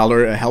man file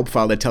or a help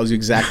file that tells you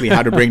exactly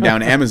how to bring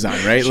down Amazon,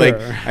 right? Sure.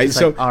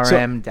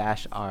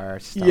 RM-R**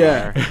 star.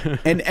 Yeah,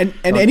 and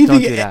Don't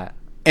anything, do that.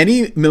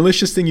 Any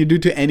malicious thing you do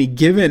to any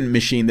given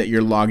machine that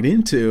you're logged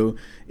into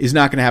is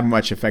not going to have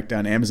much effect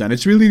on Amazon.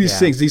 It's really these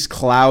things, these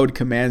cloud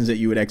commands that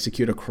you would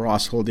execute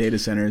across whole data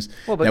centers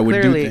that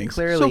would do things.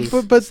 Clearly,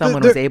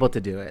 someone was able to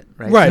do it,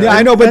 right? Right. Yeah,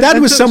 I know, but that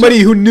was somebody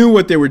who knew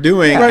what they were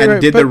doing and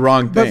did the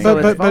wrong thing.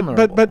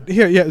 But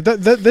here,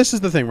 this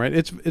is the thing, right?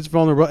 It's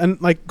vulnerable, and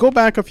like go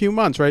back a few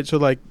months, right? So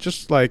like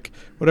just like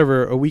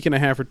whatever, a week and a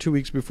half or 2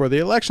 weeks before the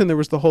election, there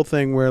was the whole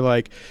thing where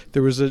like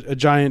there was a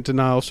giant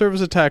denial of service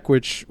attack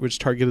which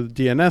targeted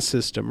the DNS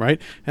system,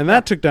 right? And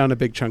that took down a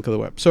big chunk of the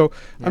web. So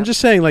I'm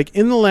just saying, like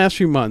in the last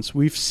few months,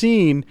 we've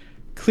seen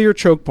clear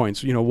choke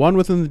points, one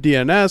within the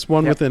DNS,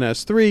 one within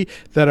S3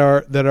 that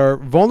are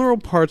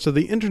vulnerable parts of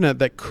the internet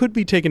that could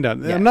be taken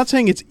down. Yes. I'm not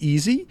saying it's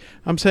easy.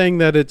 I'm saying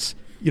that it's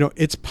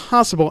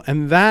possible,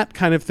 and that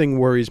kind of thing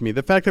worries me.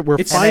 The fact that we're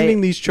finding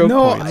these choke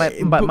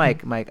points. But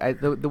Mike,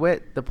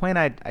 the point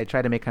I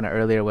tried to make kind of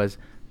earlier was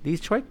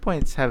these choke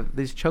points have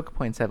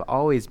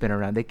always been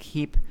around. They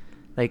keep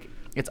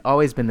it's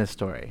always been this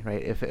story,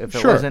 right? If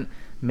it wasn't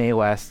Mae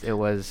West, it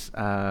was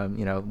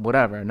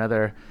whatever,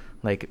 another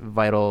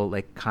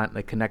vital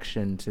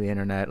connection to the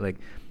internet.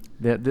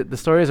 The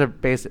stories are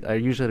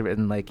usually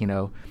written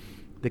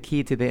the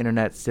key to the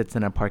internet sits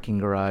in a parking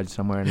garage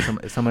somewhere,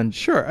 and someone.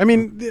 Sure, I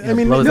mean,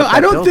 blows no, up I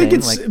that don't think building,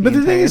 it's. the But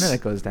the thing is,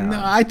 internet goes down.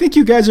 no, I think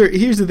you guys are.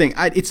 Here's the thing.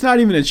 It's not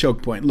even a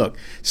choke point. Look,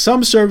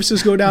 some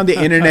services go down.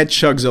 The internet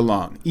chugs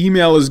along.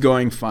 Email is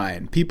going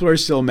fine. People are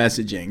still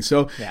messaging.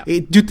 So,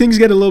 do things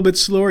get a little bit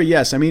slower?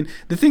 Yes. I mean,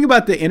 the thing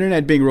about the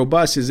internet being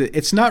robust is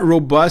it's not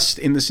robust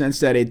in the sense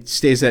that it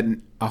stays at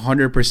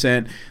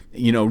 100%,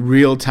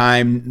 real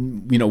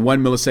time, 1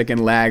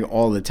 millisecond lag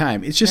all the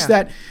time. It's just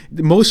that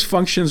most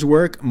functions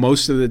work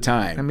most of the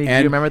time. I mean, do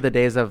you remember the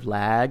days of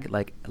lag?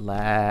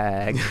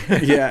 Lag.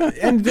 Yeah,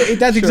 and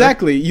that's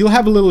exactly. You'll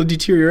have a little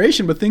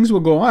deterioration, but things will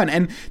go on.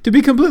 And to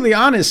be completely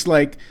honest,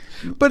 does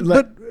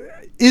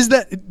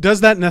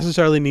that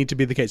necessarily need to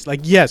be the case?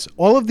 Yes,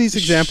 all of these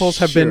examples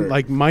have been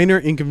minor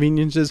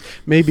inconveniences,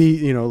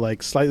 maybe,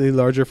 slightly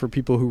larger for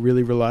people who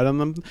really relied on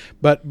them.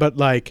 But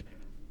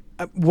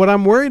what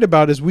I'm worried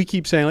about is we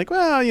keep saying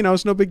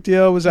it's no big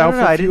deal. It was out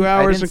for a few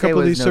hours and a couple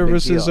of these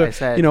services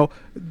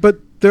but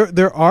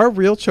there are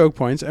real choke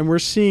points and we're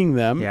seeing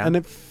them. Yeah.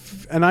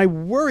 And I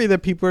worry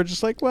that people are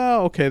just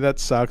okay, that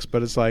sucks,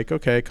 but it's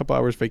okay, a couple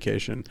hours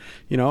vacation,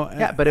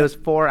 Yeah, but it was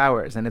 4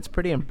 hours, and it's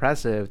pretty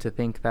impressive to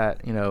think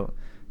that,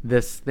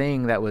 this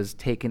thing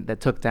that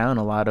took down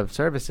a lot of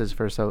services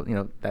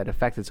that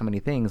affected so many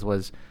things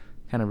was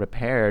kind of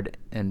repaired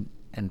and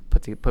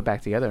put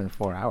back together in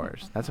 4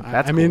 hours. That's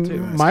I cool mean, too.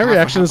 my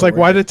reaction is like,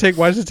 why does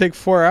it take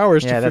 4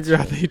 hours Yeah, to that's figure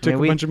out true. that you I took mean, a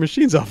we- bunch of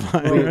machines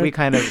offline? we, right? we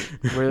kind of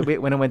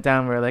when it went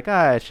down, we were like,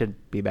 it should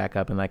be back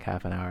up in like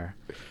half an hour.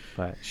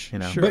 But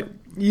Sure. But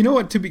you know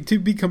what? To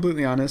be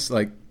completely honest,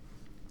 like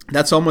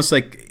that's almost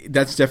like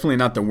that's definitely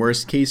not the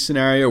worst case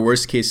scenario.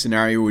 Worst case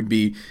scenario would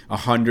be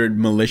 100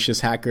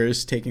 malicious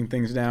hackers taking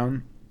things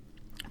down.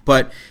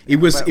 But it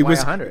was why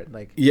 100?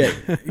 Like yeah.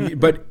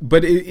 But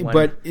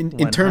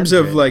in terms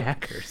of 100 like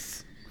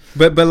hackers.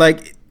 but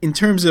like in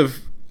terms of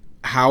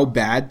how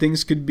bad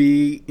things could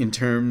be in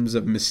terms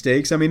of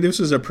mistakes, I mean, this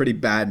was a pretty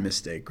bad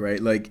mistake, right?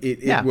 Like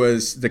it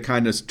was the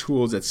kind of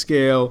tools at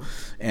scale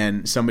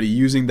and somebody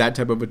using that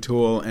type of a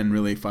tool and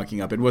really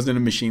fucking up. It wasn't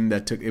a machine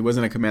it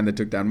wasn't a command that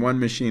took down one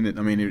machine. It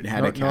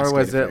had a cascade Nor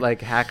was it effect.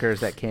 like hackers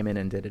that came in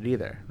and did it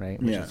either,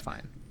 right? Which is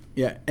fine.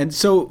 Yeah, and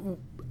so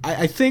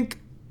I think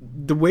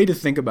the way to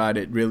think about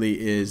it really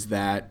is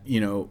that,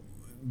 you know,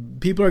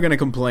 people are going to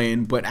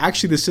complain, but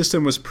actually the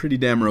system was pretty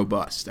damn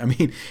robust. I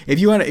mean, if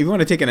you want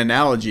to take an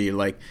analogy,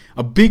 like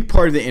a big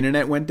part of the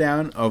internet went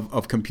down,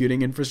 of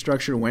computing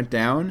infrastructure went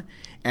down,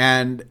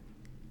 and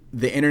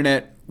the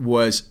internet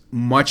was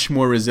much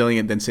more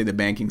resilient than, say, the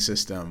banking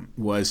system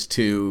was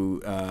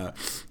to,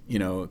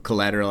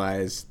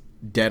 collateralize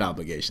debt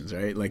obligations,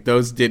 right? Like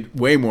those did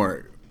way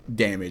more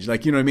damage.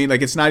 Like, you know what I mean?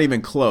 Like it's not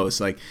even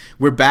close. Like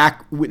we're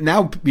back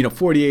now,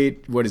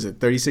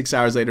 36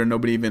 hours later,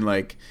 nobody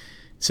even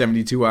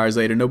 72 hours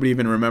later, nobody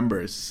even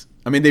remembers.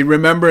 I mean, they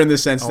remember in the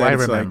sense that I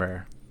it's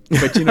remember.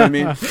 But you know what I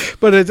mean?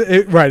 But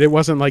it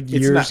wasn't like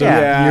years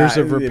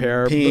of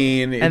repair.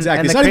 Pain, And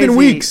exactly. the It's not even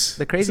weeks.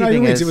 The crazy it's not thing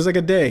even weeks. is It was like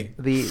a day.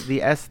 The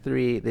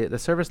S3, the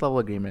service level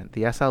agreement,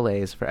 the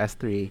SLAs for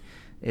S3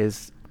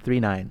 is 3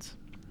 nines,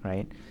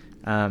 right?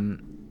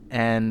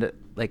 And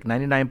like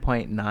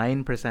 99.9%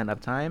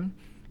 uptime.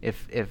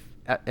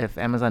 If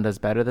Amazon does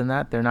better than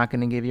that, they're not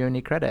going to give you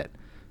any credit.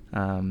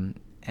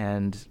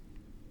 And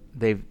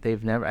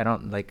they've never, I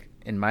don't like,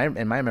 in my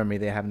memory,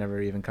 they have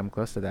never even come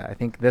close to that. I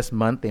think this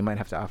month they might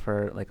have to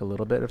offer like a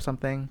little bit of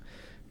something,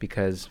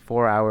 because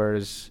 4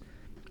 hours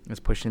is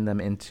pushing them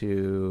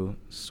into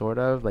sort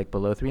of like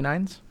below 3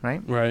 nines,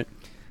 right? Right.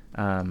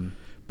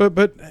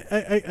 But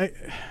I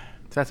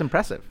so that's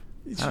impressive.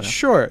 I don't know.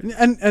 Sure,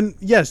 and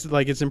yes,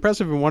 like it's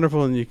impressive and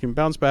wonderful, and you can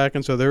bounce back,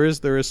 and so there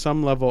is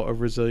some level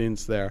of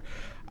resilience there.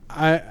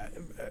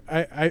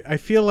 I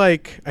feel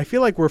like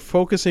we're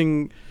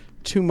focusing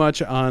too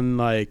much on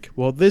like,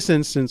 well, this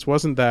instance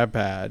wasn't that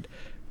bad,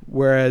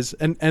 whereas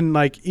and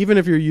like even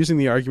if you're using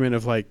the argument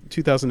of like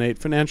 2008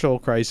 financial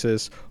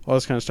crisis, all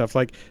this kind of stuff,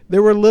 like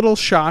there were little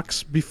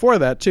shocks before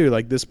that too,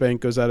 like this bank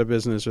goes out of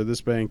business or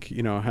this bank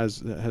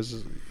has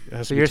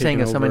So you're saying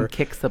if someone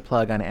kicks the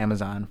plug on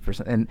Amazon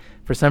and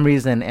for some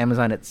reason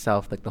Amazon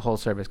itself, like the whole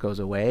service goes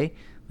away,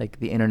 like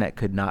the internet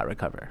could not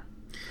recover.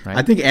 Right?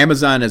 I think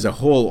Amazon as a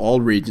whole, all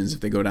regions,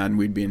 if they go down,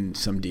 we'd be in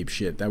some deep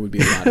shit. That would be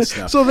a lot of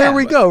stuff. So there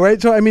we go,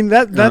 right? So I mean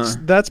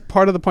that's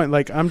part of the point.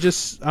 Like I'm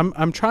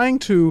trying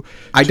to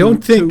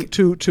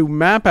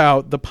map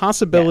out the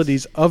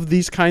possibilities of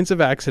these kinds of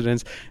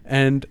accidents,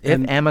 and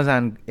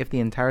if the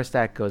entire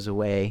stack goes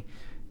away,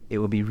 it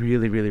will be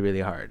really, really,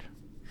 really hard.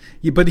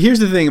 Yeah, but here's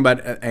the thing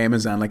about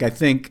Amazon. Like I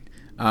think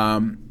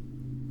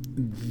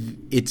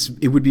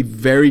it would be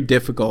very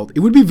difficult.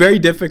 It would be very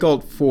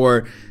difficult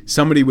for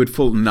somebody with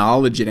full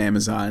knowledge at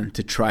Amazon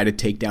to try to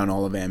take down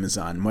all of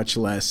Amazon, much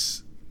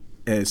less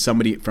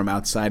somebody from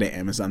outside of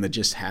Amazon that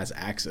just has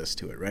access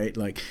to it, right?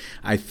 Like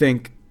I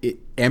think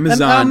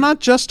Amazon. And I'm not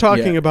just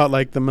talking about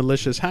like the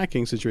malicious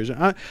hacking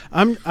situation.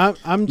 I'm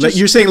just.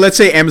 You're saying, let's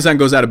say Amazon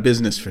goes out of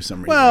business for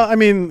some reason. Well, I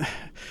mean,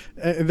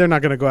 they're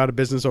not going to go out of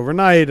business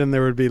overnight, and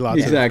there would be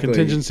lots of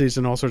contingencies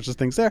and all sorts of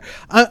things there.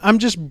 I'm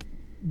just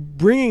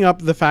bringing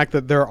up the fact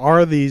that there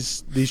are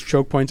these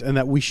choke points, and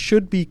that we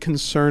should be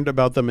concerned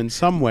about them in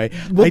some way.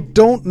 Well, I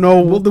don't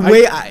know. Well, the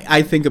way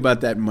I think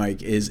about that,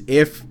 Mike, is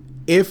if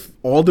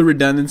all the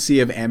redundancy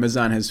of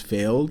Amazon has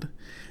failed,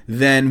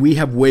 then we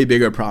have way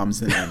bigger problems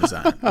than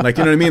Amazon. Like,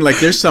 you know what I mean? Like,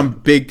 there's some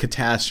big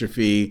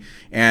catastrophe,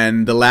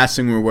 and the last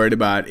thing we're worried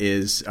about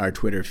is our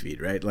Twitter feed,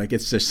 right? Like,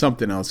 there's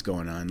something else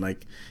going on.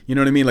 Like, you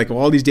know what I mean? Like,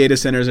 all these data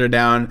centers are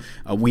down.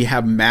 We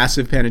have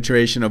massive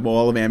penetration of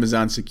all of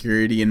Amazon's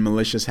security and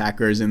malicious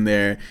hackers in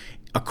there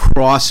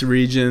across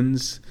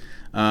regions.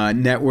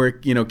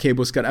 Network,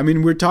 cables cut. I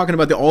mean, we're talking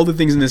about all the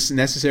things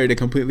necessary to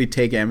completely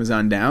take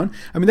Amazon down.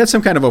 I mean, that's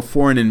some kind of a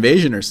foreign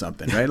invasion or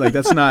something, right? Like,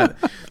 that's not.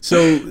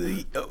 So,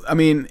 I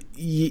mean,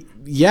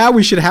 yeah,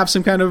 we should have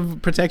some kind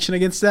of protection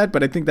against that,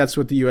 but I think that's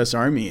what the U.S.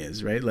 Army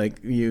is, right? Like,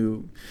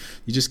 you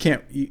just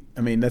can't.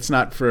 I mean, that's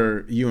not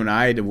for you and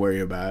I to worry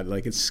about.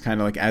 Like, it's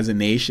kind of like as a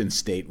nation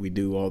state, we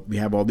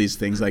have all these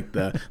things like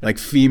like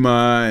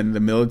FEMA and the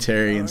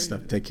military and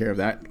stuff to take care of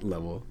that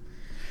level.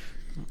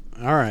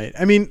 All right.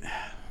 I mean,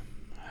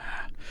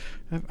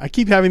 I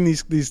keep having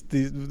these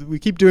we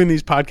keep doing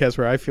these podcasts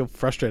where I feel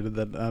frustrated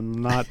that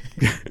I'm not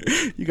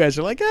you guys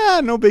are like,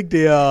 no big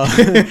deal.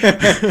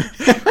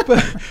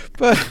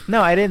 but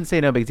no, I didn't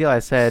say no big deal. I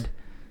said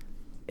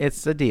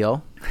it's a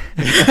deal.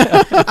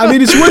 I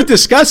mean, it's worth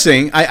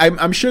discussing.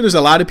 I'm sure there's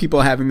a lot of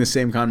people having the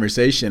same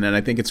conversation, and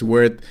I think it's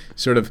worth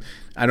sort of,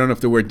 I don't know if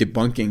the word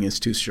debunking is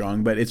too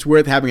strong, but it's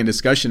worth having a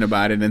discussion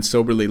about it and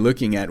soberly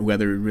looking at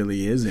whether it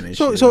really is an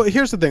issue. So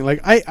here's the thing.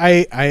 Like,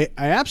 I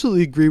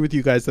absolutely agree with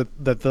you guys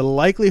that the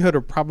likelihood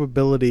or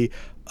probability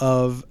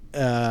of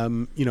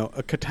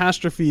a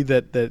catastrophe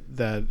that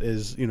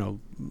is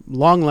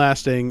long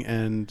lasting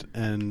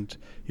and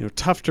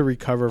tough to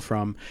recover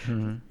from.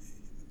 Mm-hmm.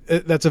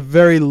 That's a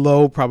very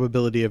low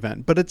probability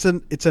event, but it's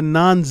a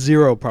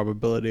non-zero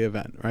probability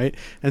event, right?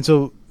 And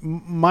so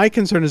my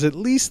concern is at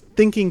least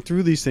thinking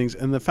through these things,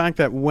 and the fact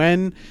that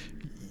when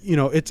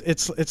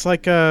it's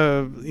like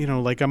a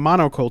like a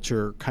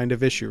monoculture kind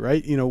of issue,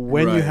 right?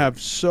 When you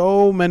have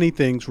so many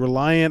things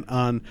reliant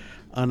on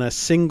a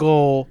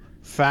single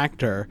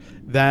factor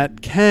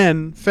that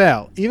can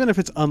fail, even if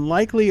it's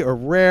unlikely or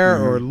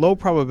rare or low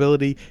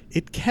probability,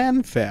 it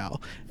can fail,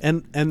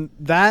 and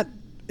that.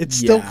 It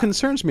still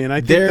concerns me, and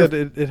I think that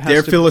it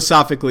has to...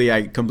 Philosophically,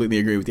 I completely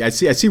agree with you. I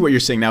see what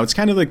you're saying now. It's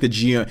kind of like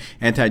the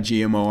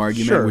anti-GMO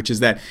argument, which is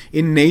that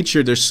in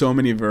nature, there's so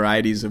many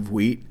varieties of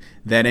wheat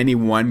that any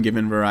one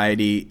given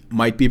variety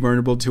might be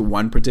vulnerable to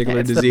one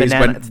particular disease.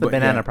 It's the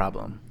banana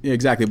problem. Yeah,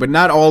 exactly. But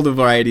not all the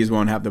varieties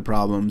won't have the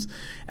problems.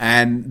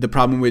 And the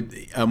problem with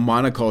a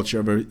monoculture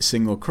of a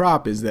single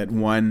crop is that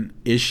one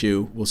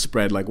issue will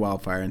spread like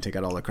wildfire and take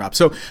out all the crops.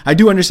 So I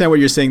do understand what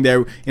you're saying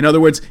there. In other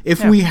words,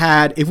 if we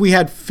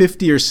had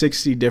 50 or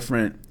 60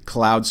 different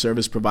cloud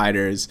service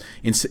providers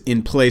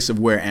in place of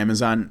where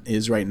Amazon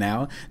is right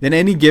now, then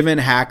any given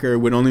hacker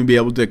would only be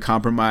able to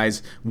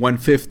compromise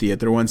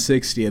 1/50th or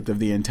 1/60th of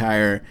the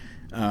entire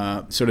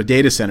sort of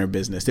data center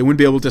business. They wouldn't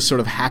be able to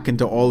sort of hack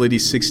into all of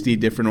these 60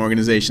 different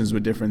organizations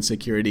with different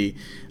security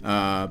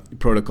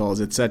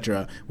protocols,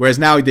 etc. Whereas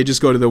now they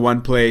just go to the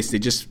one place,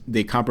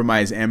 they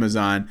compromise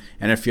Amazon,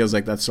 and it feels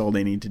like that's all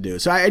they need to do.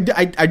 So I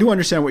do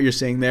understand what you're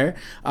saying there.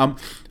 I'm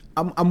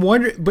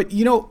wondering, but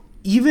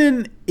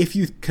even if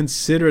you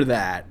consider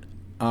that,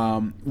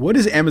 what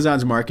is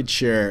Amazon's market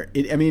share?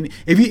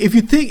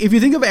 If you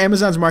think of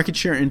Amazon's market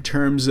share in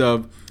terms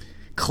of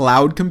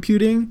cloud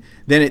computing,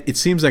 then it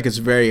seems like it's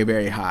very,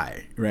 very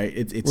high, right?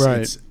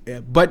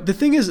 But the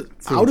thing is,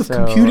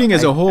 computing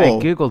as a whole,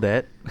 I googled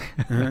it.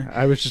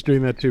 I was just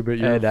doing that too, but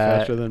you're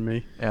faster than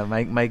me. Yeah,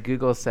 my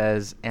Google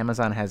says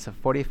Amazon has a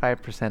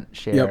 45%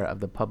 share of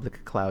the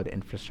public cloud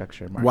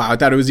infrastructure market. Wow, I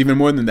thought it was even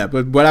more than that.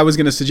 But what I was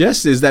going to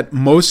suggest is that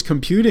most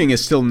computing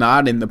is still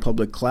not in the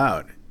public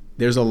cloud.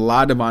 There's a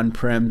lot of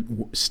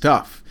on-prem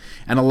stuff,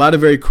 and a lot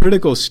of very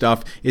critical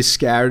stuff is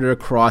scattered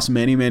across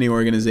many, many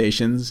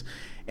organizations.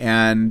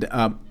 And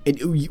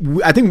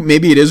I think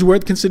maybe it is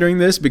worth considering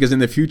this, because in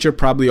the future,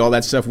 probably all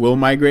that stuff will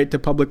migrate to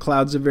public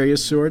clouds of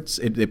various sorts.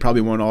 They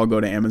probably won't all go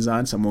to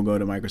Amazon. Some will go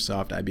to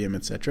Microsoft, IBM,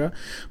 etc.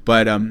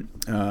 But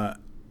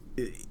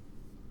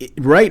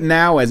right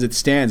now, as it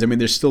stands,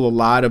 there's still a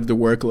lot of the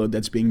workload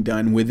that's being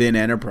done within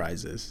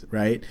enterprises,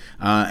 right?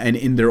 And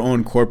in their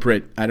own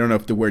corporate, I don't know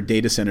if the word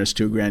data center is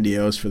too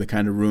grandiose for the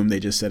kind of room they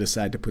just set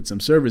aside to put some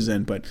servers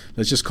in, but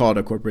let's just call it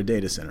a corporate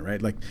data center,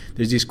 right? Like,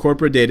 there's these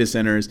corporate data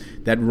centers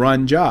that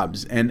run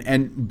jobs,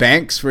 and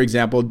banks, for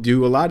example,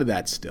 do a lot of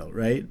that still,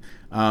 right?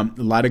 A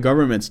lot of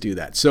governments do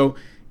that. So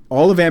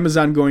all of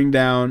Amazon going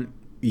down,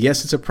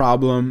 yes, it's a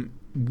problem.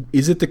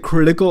 Is it the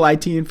critical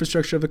IT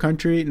infrastructure of the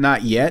country?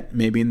 Not yet.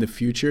 Maybe in the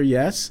future,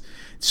 yes.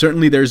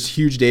 Certainly there's a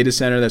huge data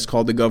center that's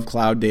called the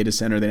GovCloud data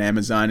center that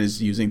Amazon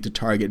is using to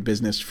target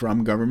business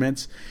from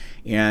governments.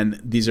 And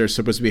these are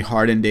supposed to be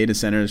hardened data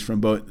centers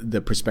from both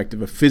the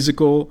perspective of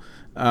physical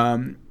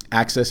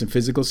access and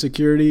physical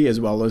security, as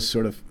well as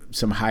sort of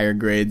some higher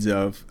grades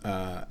of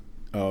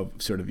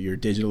sort of your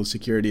digital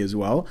security as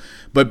well.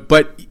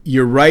 But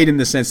you're right in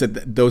the sense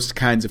that those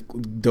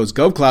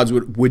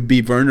GovClouds would be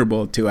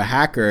vulnerable to a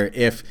hacker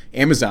if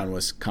Amazon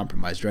was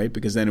compromised, right?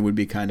 Because then it would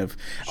be kind of...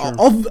 Sure.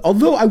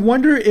 Although I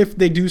wonder if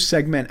they do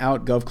segment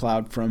out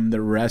GovCloud from the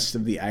rest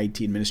of the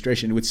IT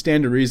administration. It would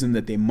stand to reason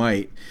that they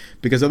might,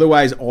 because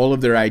otherwise all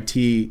of their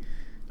IT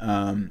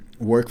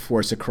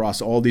workforce across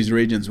all these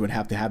regions would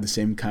have to have the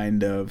same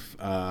kind of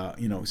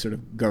sort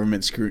of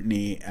government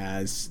scrutiny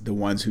as the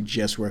ones who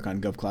just work on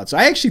GovCloud. So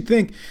I actually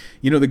think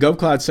the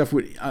GovCloud stuff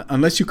would,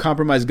 unless you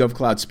compromise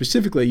GovCloud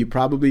specifically, you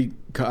probably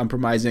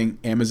compromising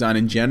Amazon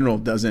in general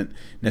doesn't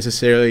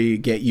necessarily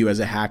get you as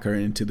a hacker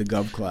into the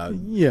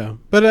GovCloud. Yeah,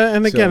 but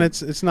and again,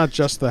 it's not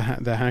just the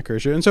hacker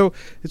issue, and so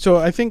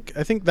I think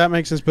that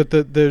makes sense. But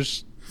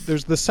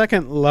there's the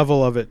second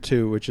level of it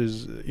too, which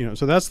is,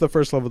 so that's the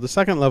first level. The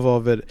second level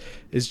of it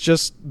is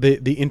just the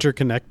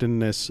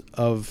interconnectedness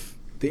of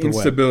the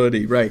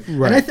instability, right?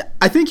 And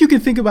I think you can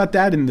think about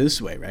that in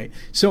this way, right?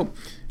 So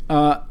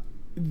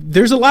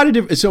there's a lot of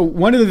different. So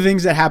one of the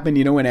things that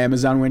happened, when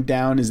Amazon went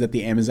down, is that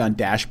the Amazon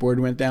dashboard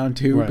went down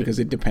too, because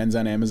it depends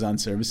on Amazon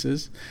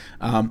services.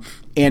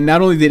 And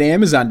not only did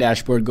Amazon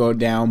dashboard go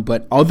down,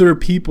 but other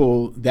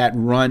people that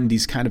run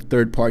these kind of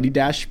third-party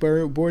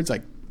dashboards,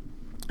 like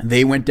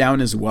they went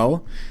down as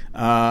well.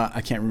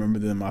 I can't remember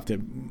them off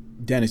the.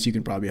 Dennis, you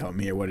can probably help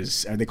me. Or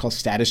are they called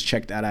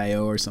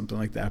StatusCheck.io or something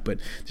like that? But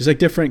there's like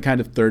different kind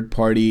of third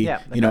party.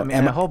 Yeah,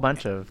 a whole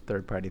bunch of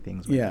third party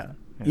things. Yeah.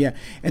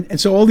 And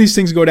so all these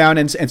things go down,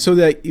 and so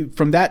that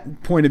from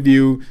that point of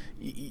view,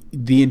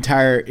 the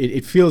entire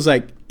it feels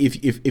like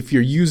if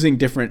you're using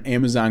different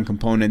Amazon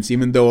components,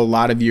 even though a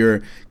lot of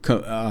your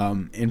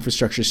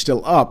infrastructure is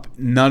still up,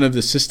 none of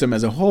the system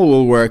as a whole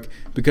will work,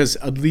 because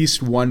at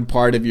least one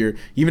part of your,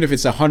 even if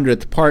it's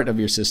 100th part of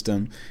your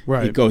system,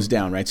 it goes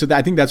down, right? So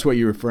I think that's what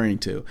you're referring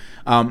to.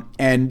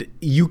 And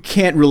you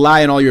can't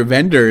rely on all your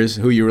vendors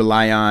who you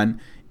rely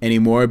on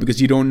anymore, because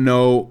you don't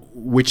know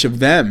which of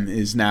them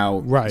is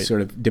now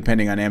sort of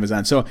depending on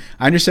Amazon. So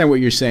I understand what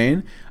you're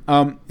saying.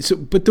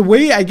 But the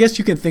way I guess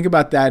you can think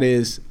about that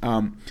is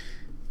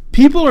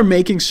people are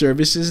making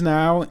services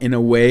now in a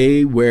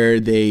way where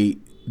they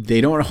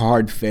don't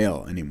hard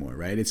fail anymore,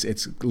 right?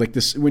 It's like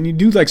this when you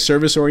do like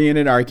service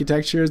oriented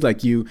architectures,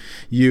 like you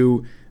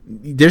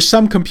there's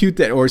some compute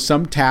that, or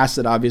some tasks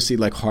that obviously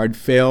like hard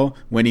fail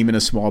when even a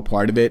small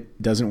part of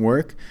it doesn't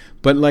work.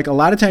 But like a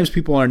lot of times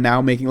people are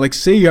now making, like,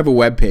 say you have a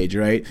web page,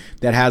 right,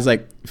 that has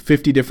like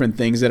 50 different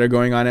things that are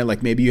going on it.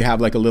 Like maybe you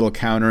have like a little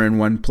counter in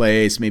one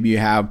place, maybe you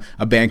have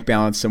a bank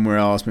balance somewhere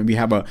else, maybe you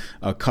have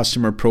a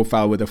customer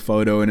profile with a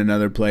photo in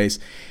another place.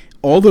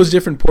 All those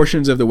different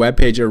portions of the web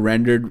page are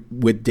rendered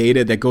with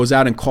data that goes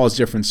out and calls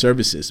different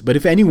services. But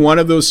if any one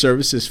of those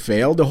services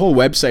fail, the whole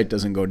website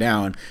doesn't go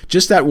down.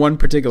 Just that one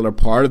particular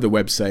part of the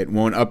website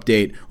won't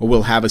update, or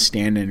will have a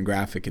stand-in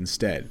graphic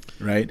instead,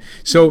 right?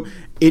 So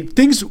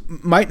things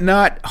might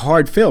not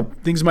hard fail.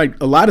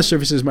 A lot of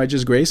services might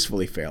just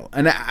gracefully fail.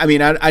 And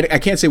I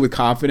can't say with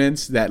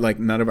confidence that like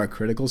none of our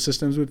critical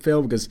systems would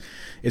fail, because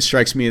it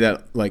strikes me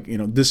that like,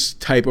 this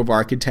type of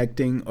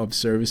architecting of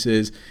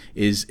services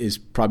is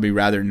probably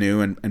rather new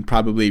and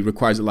probably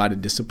requires a lot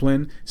of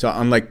discipline. So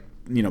unlike,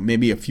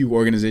 maybe a few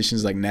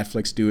organizations like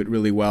Netflix do it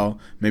really well,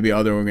 maybe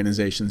other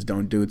organizations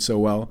don't do it so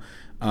well.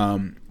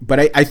 But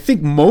I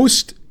think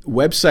most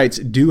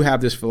websites do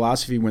have this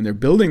philosophy when they're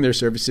building their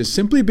services,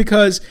 simply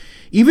because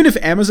even if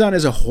Amazon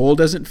as a whole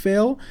doesn't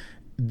fail,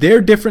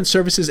 their different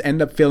services end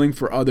up failing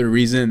for other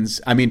reasons.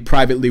 I mean,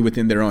 privately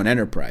within their own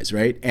enterprise,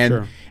 right?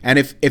 And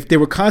if they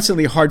were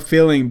constantly hard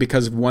failing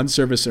because of one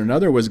service or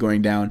another was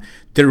going down,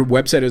 their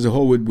website as a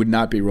whole would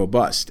not be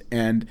robust.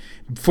 And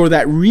for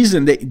that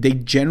reason, they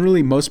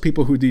generally, most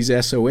people who do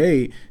these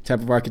SOA type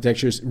of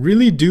architectures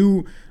really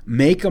do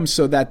make them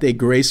so that they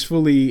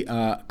gracefully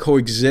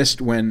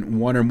coexist when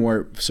one or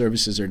more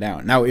services are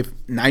down. Now, if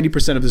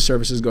 90% of the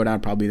services go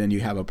down, probably then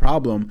you have a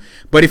problem.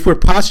 But if we're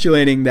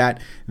postulating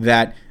that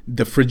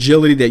the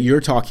fragility that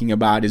you're talking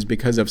about is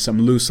because of some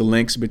loose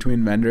links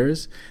between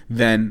vendors,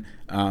 then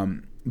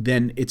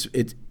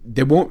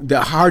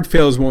the hard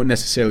fails won't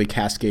necessarily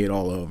cascade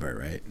all over,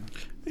 right?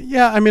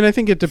 Yeah, I mean, I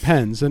think it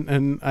depends,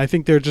 and I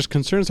think there are just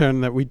concerns there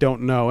that we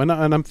don't know. And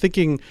I'm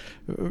thinking,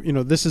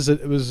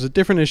 it was a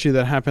different issue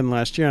that happened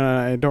last year, and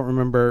I don't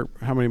remember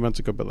how many months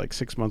ago, but like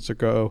 6 months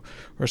ago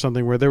or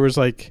something, where there was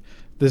like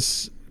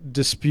this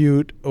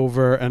dispute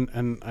over,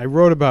 and I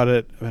wrote about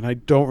it, and I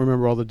don't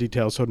remember all the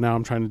details, so now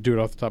I'm trying to do it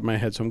off the top of my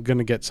head, so I'm going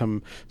to get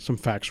some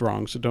facts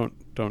wrong, so don't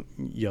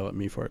yell at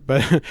me for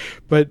it.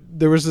 But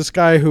there was this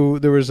guy who,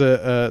 there was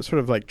a sort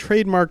of like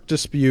trademark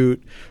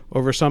dispute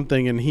over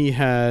something, and he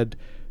had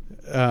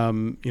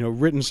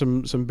written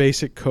some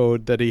basic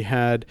code that he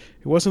had.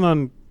 It wasn't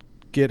on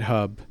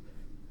GitHub.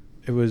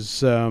 It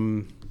was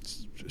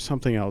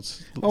something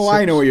else. Oh,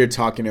 I know what you're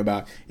talking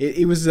about.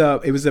 It was a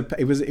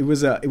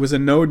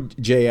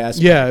Node.js.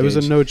 Yeah, it was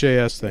a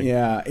Node.js thing.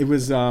 Yeah, it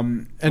was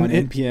on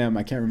NPM.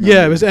 I can't remember.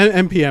 Yeah, it was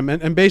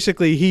NPM, and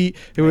basically he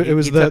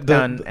took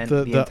down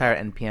the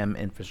entire NPM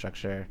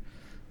infrastructure.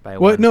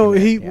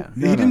 He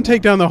didn't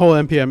take down the whole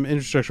NPM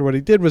infrastructure. What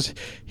he did was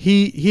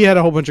he had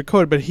a whole bunch of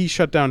code, but he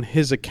shut down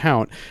his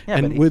account. Yeah,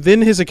 and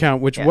within his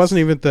account, which wasn't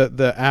even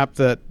the app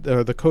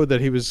the code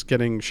that he was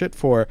getting shit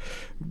for,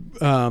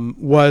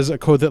 was a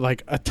code that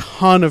like a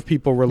ton of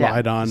people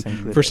relied on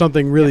for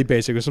something really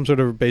basic, or some sort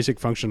of basic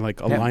function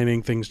like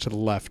aligning things to the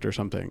left or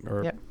something,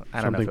 or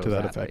something to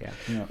that effect.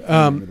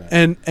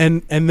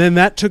 And then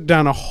that took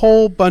down a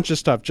whole bunch of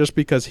stuff just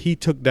because he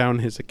took down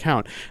his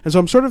account. And so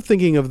I'm sort of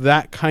thinking of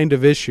that kind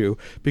of issue,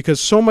 because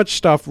so much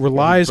stuff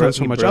relies on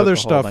so much other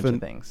stuff,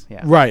 and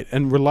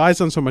and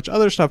relies on so much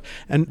other stuff,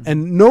 and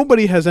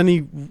nobody has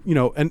any,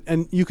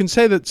 and you can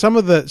say that some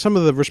of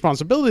the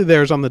responsibility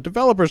there is on the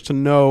developers to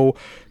know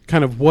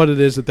kind of what it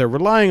is that they're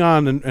relying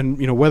on,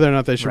 and whether or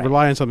not they should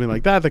rely on something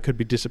like that could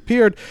be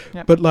disappeared.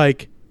 But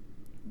like,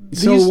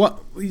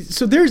 so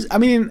there's, I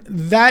mean,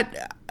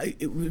 that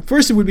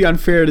first it would be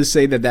unfair to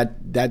say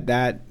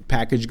that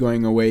package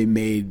going away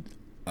made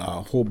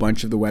a whole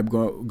bunch of the web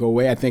go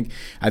away. I think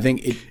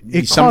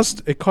it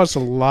caused a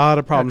lot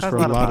of problems for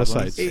a lot of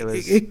sites.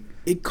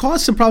 It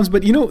caused some problems,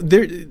 but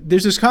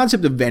there's this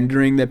concept of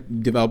vendoring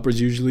that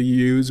developers usually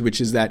use, which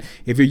is that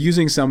if you're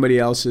using somebody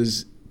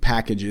else's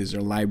packages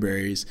or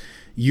libraries,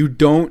 you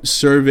don't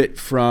serve it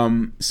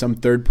from some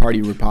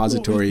third-party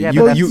repository. Yeah,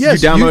 you but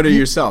download it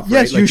yourself.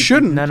 Yes, right? you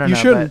shouldn't. No, you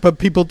shouldn't. But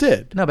people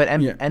did. No, but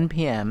Yeah.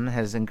 NPM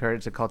has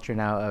encouraged a culture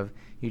now of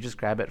you just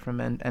grab it from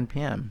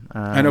NPM.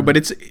 I know,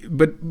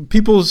 but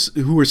people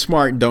who are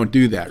smart don't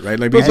do that, right?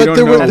 Like, But, because you but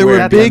don't know there where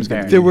were it big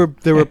comes from.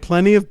 there were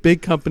plenty of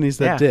big companies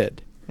that Yeah.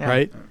 did, Yeah.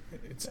 right?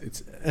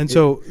 And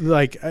so,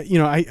 like,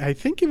 I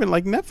think even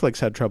like Netflix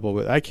had trouble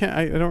with. I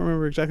don't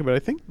remember exactly, but I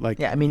think like.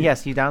 Yeah, I mean,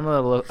 yes, you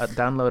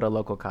download a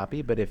local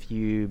copy, but if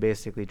you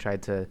basically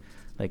tried to,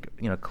 like,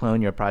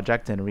 clone your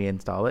project and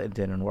reinstall it, it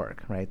didn't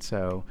work, right?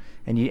 So,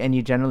 and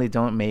you generally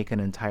don't make an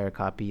entire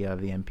copy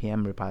of the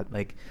npm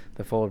like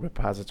the full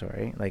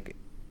repository. Like,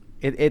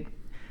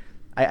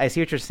 I see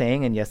what you're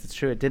saying, and yes, it's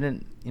true. It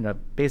didn't,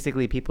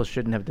 basically people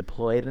shouldn't have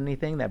deployed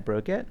anything that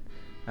broke it,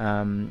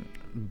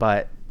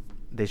 but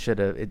they should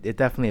have. It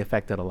definitely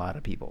affected a lot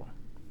of people,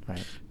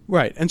 right?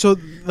 Right. And so,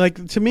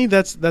 like, to me,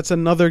 that's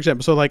another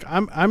example. So, like,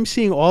 I'm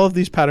seeing all of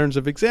these patterns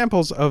of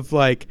examples of,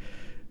 like,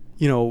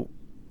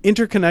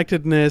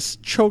 interconnectedness,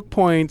 choke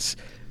points,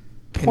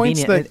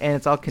 points that, and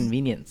it's all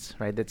convenience,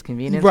 right? That's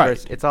convenience.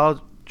 Right. It's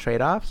all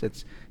trade-offs.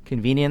 It's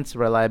convenience,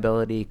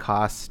 reliability,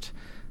 cost,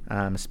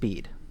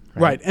 speed.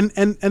 Right. And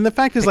the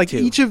fact is, Pick like, two.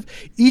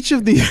 each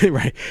of these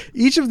right,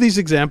 each of these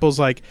examples,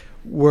 like,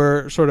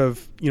 were sort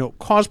of,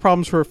 caused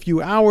problems for a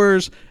few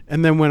hours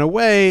and then went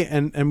away,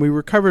 and we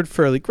recovered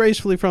fairly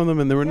gracefully from them,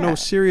 and there were no Yeah.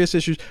 serious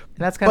issues. And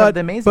that's kind of the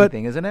amazing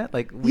thing, isn't it?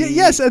 Like,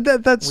 yes, and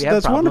that's we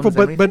have wonderful. problems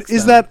and we But fix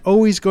is them. that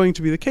always going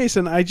to be the case?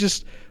 And I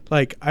just,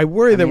 like, I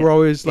worry that mean, we're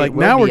always, like, it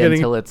will now be we're getting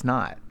until it's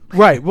not.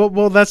 right.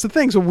 Well, that's the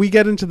thing. So we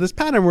get into this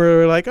pattern where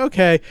we're like,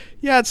 okay,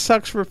 yeah, it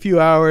sucks for a few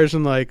hours,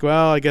 and, like,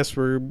 well, I guess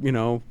we're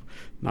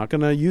not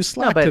gonna use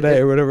Slack but today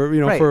it- or whatever,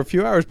 right. for a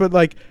few hours. But,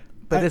 like,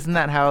 But isn't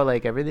that how,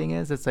 like, everything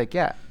is? It's like,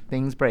 yeah,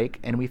 things break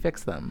and we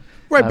fix them.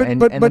 Right, and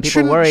but then people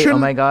shouldn't- worry, oh shouldn't-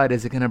 my God,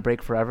 is it going to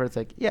break forever? It's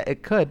like, yeah,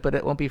 it could, but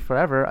it won't be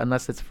forever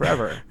unless it's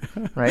forever,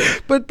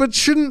 right? But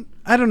shouldn't,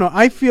 I don't know,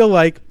 I feel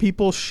like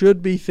people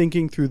should be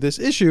thinking through this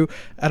issue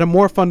at a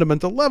more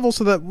fundamental level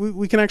so that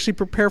we can actually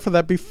prepare for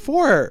that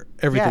before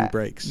everything Yeah.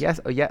 breaks. Yes.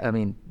 Oh, yeah. I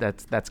mean,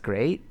 that's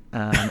great.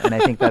 And I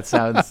think that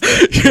sounds.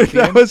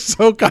 That was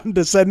so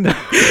condescending.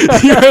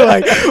 You're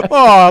like,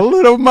 oh,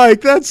 little Mike,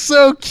 that's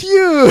so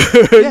cute.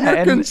 You're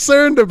and-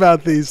 concerned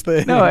about these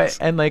things. No,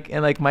 and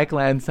like Mike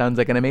Land sounds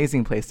like an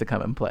amazing place to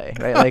come and play,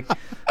 right? Like,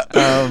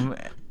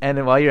 and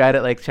then while you're at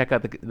it, like, check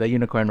out the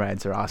unicorn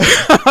rides are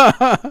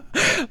awesome.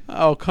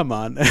 Oh, come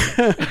on.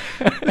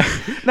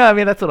 No, I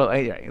mean, that's a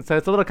little, so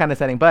it's a little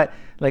condescending, but,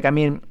 like, I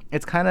mean,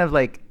 it's kind of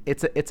like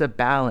it's a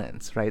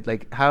balance, right?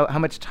 Like, how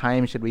much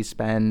time should we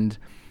spend,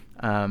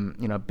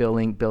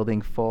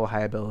 building full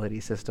high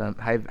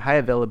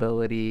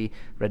availability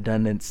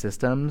redundant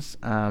systems?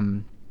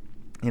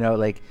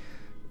 Like,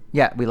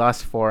 yeah, we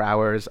lost 4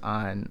 hours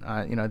on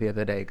the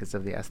other day because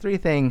of the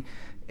S3 thing.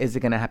 Is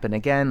it going to happen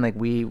again? Like,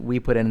 we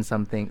put in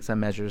some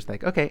measures,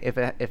 like, okay, if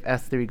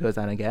S3 goes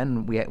down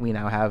again, we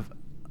now have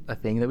a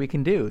thing that we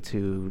can do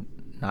to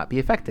not be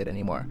affected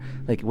anymore.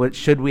 Like, what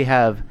should we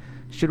have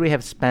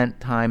spent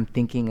time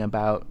thinking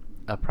about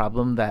a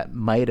problem that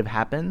might have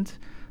happened?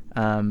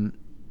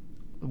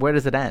 Where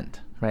does it end,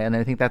 right? And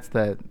I think that's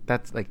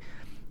like,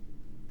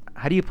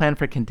 how do you plan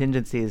for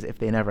contingencies if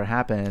they never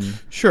happen?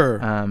 Sure.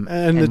 And it's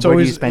where do you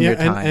always spend your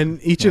time? And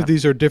each Yeah. of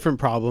these are different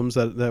problems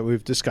that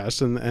we've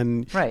discussed,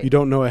 and Right. you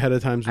don't know ahead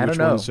of time I which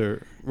don't know. ones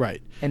are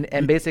right.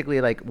 And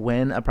basically, like,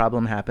 when a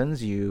problem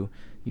happens, you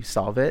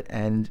solve it,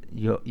 and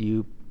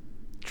you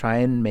try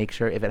and make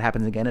sure if it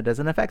happens again, it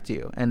doesn't affect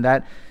you. And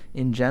that,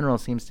 in general,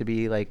 seems to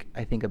be, like,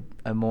 I think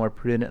a more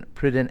prudent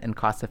and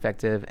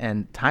cost-effective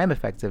and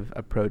time-effective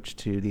approach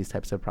to these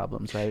types of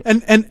problems, right?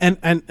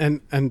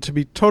 And to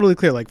be totally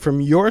clear, like, from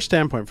your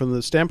standpoint, from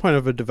the standpoint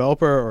of a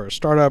developer or a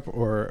startup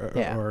or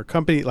a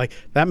company, like,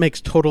 that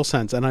makes total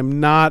sense. And I'm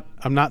not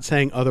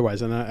saying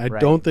otherwise. And I Right.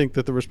 don't think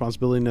that the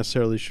responsibility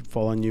necessarily should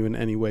fall on you in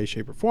any way,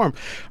 shape, or form.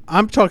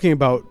 I'm talking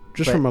about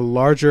just But from a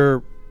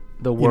larger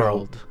the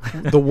world.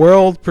 the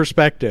world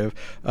perspective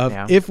of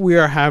Yeah. if we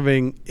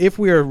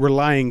are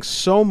relying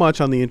so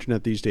much on the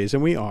internet these days,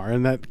 and we are,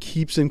 and that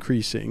keeps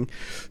increasing,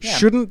 Yeah.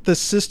 shouldn't the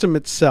system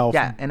itself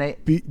Yeah, and I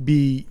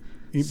be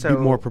So-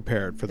 more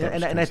prepared for those?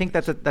 and I think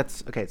that's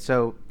okay.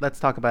 So let's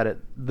talk about it.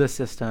 The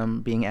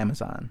system being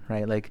Amazon,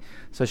 right? Like,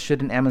 so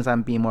shouldn't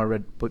Amazon be more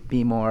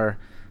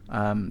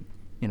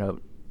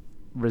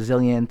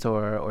resilient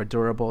or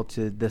durable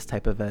to this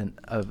type of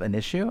an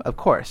issue? Of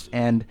course.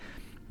 And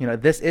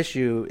this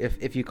issue,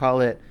 if you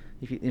call it,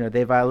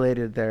 they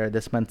violated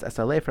this month's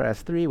SLA for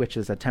S3, which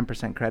is a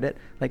 10% credit.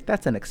 Like,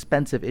 that's an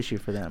expensive issue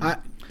for them.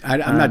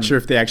 I'm not sure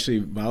if they actually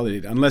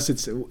validated, unless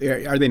it's, are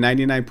they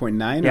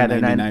 99.9 Yeah, or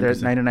they're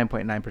 99%?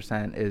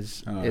 99.9%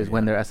 is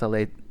when yeah. their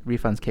SLA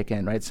refunds kick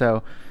in, right?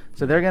 So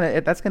they're gonna.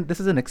 This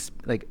is a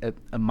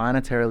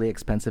monetarily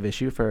expensive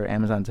issue for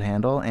Amazon to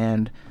handle,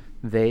 and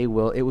it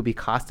would be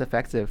cost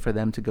effective for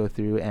them to go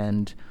through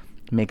and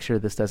make sure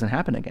this doesn't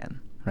happen again,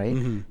 right?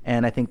 Mm-hmm.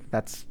 And I think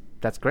that's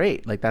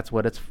great. Like, that's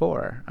what it's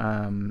for.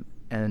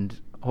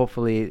 And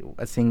hopefully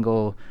a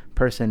single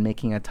person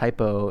making a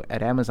typo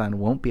at Amazon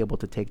won't be able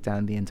to take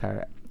down the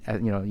entire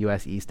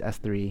US East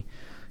S3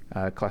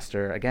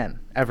 cluster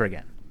ever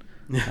again.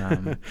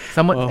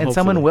 Someone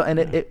will,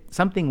 and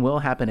something will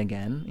happen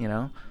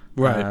again,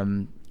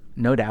 Right.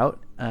 No doubt.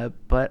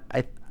 But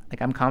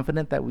I'm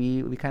confident that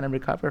we kind of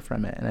recover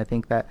from it, and I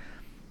think that.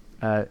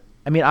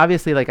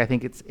 Obviously, I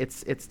think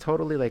it's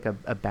totally like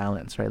a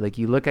balance, right? Like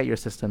you look at your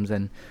systems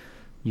and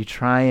you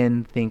try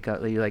and think,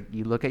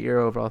 you look at your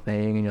overall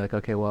thing and you're like,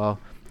 okay, well,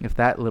 if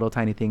that little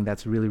tiny thing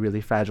that's really,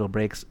 really fragile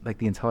breaks, like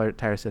the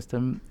entire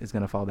system is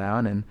going to fall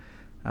down, and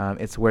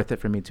it's worth it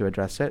for me to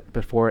address it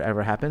before it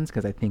ever happens,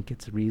 because I think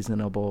it's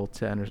reasonable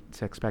to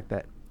expect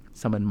that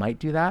someone might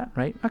do that,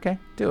 right? Okay,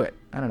 do it.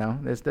 I don't know.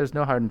 There's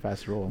no hard and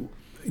fast rule.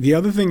 The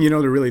other thing,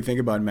 to really think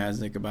about,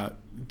 Masnick, about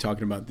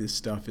talking about this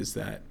stuff is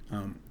that,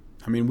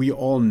 we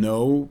all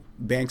know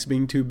banks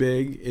being too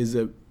big is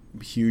a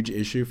huge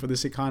issue for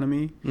this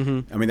economy.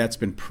 Mm-hmm. That's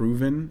been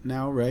proven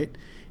now, right?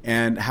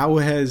 And how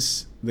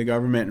has the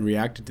government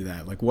reacted to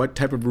that? Like, what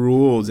type of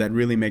rules that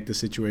really make the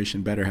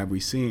situation better have we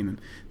seen?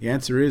 And the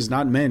answer is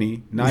not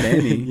many, not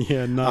any.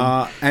 Yeah,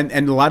 none.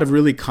 And a lot of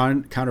really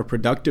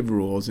counterproductive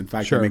rules, in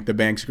fact, Sure. that make the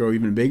banks grow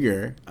even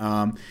bigger.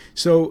 The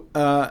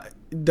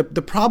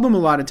problem a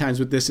lot of times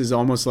with this is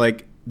almost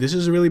like, this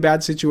is a really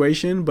bad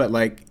situation, but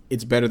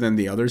it's better than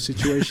the other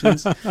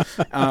situations.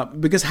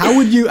 Because how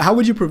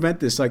would you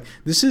prevent this? Like,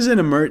 this is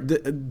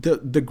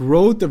the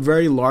growth of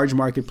very large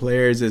market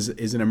players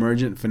is an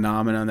emergent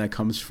phenomenon that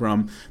comes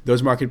from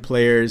those market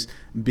players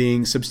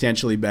being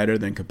substantially better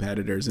than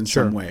competitors in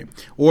Sure. some way,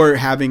 or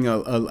having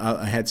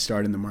a head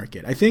start in the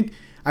market. I think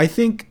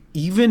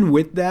even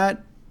with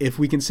that, if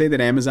we can say that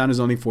Amazon is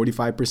only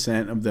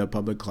 45% of the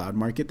public cloud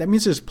market, that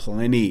means there's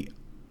plenty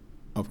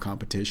of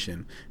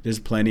competition. There's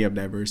plenty of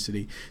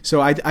diversity. So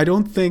I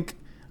don't think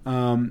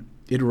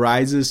it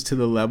rises to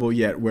the level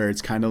yet where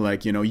it's kind of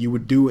like, you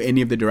would do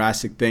any of the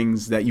drastic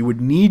things that you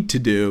would need to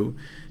do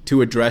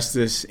to address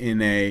this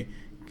in a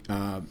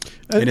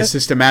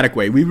systematic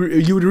way.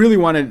 You would really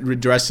want to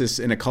address this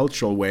in a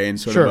cultural way, and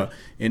sort Sure. of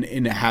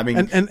in having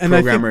and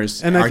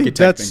programmers I think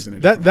architect things in a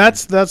different way.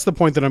 that's the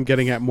point that I'm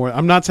getting at more.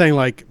 I'm not saying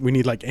we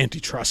need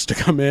antitrust to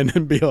come in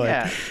and be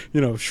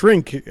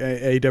shrink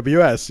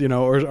AWS,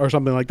 or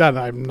something like that.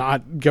 I'm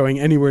not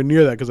going anywhere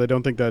near that, because I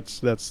don't think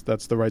that's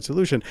the right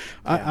solution.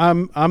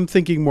 Yeah. I'm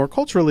thinking more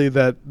culturally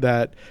that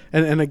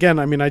and again,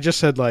 I just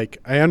said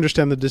I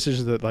understand the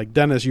decisions that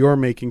Dennis, you're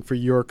making for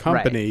your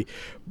company. Right.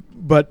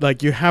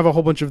 But you have a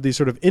whole bunch of these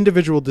sort of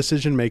individual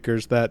decision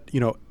makers that,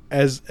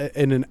 as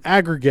in an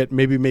aggregate,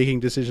 maybe making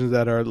decisions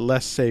that are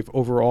less safe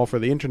overall for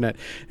the internet.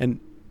 And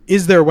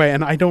is there a way?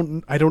 And I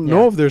don't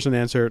know if there's an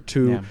answer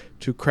to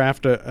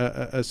craft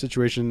a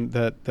situation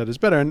that is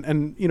better.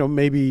 And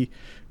maybe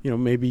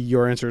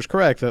your answer is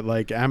correct,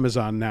 that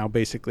Amazon now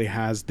basically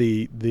has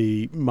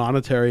the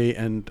monetary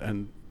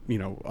and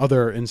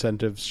other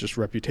incentives, just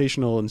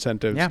reputational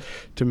incentives,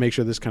 to make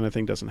sure this kind of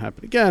thing doesn't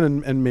happen again,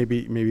 and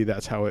maybe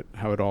that's how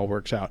it all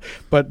works out.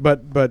 But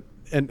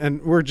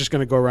we're just going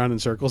to go around in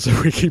circles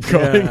if we keep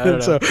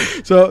going. So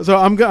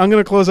I'm going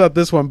to close out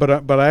this one,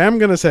 but I am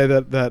going to say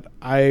that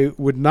I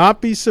would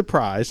not be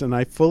surprised, and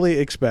I fully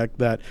expect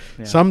that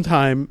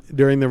sometime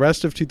during the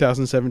rest of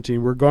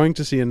 2017 we're going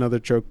to see another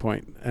choke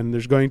point, and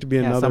there's going to be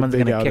another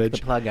big outage. Kick the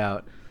plug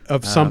out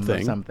of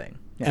something.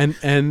 Yeah.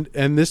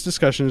 And this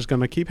discussion is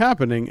going to keep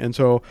happening, and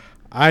so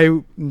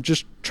I'm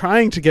just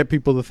trying to get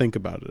people to think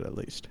about it, at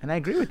least. And I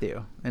agree with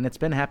you, and it's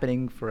been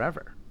happening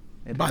forever.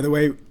 By the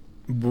way,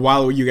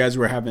 while you guys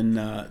were having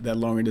that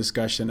longer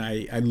discussion,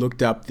 I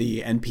looked up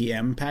the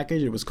NPM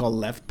package. It was called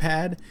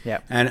LeftPad,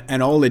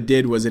 and all it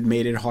did was it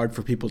made it hard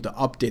for people to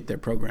update their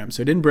programs.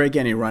 So it didn't break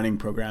any running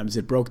programs.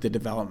 It broke the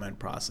development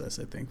process,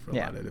 I think, for a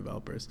lot of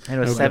developers. And it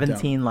was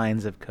 17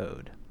 lines of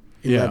code.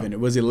 11. It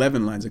was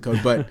 11 lines of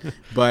code, but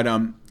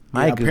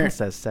My Google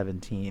says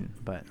 17,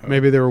 but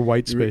maybe there were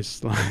white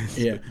space lines.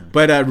 Yeah,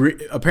 but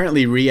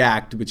apparently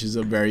React, which is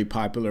a very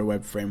popular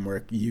web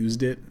framework,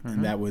 used it,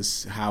 and that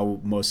was how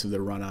most of the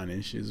run-on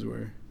issues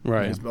were.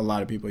 Right. A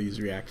lot of people use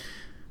React,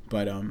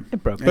 but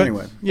it broke.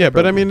 Anyway,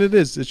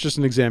 it's just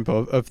an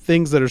example of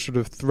things that are sort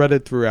of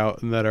threaded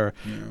throughout and that are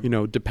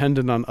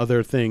dependent on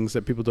other things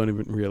that people don't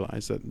even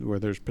realize where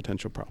there's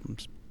potential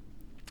problems.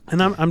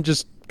 And I'm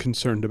just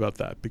concerned about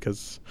that,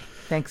 because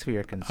thanks for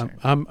your concern.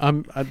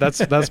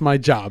 That's my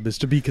job, is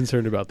to be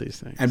concerned about these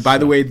things. And by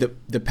the way,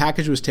 the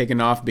package was taken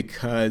off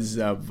because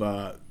of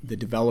the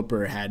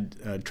developer had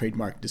a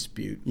trademark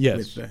dispute.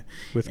 Yes,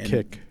 with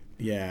Kik.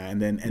 Yeah,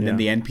 and then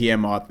the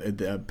NPM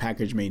the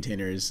package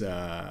maintainers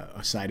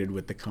sided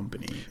with the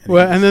company.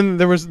 And then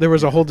there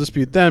was a whole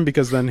dispute then,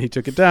 because then he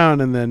took it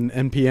down, and then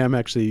NPM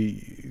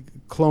actually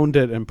cloned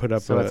it and put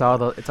up. So it's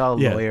all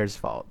lawyers'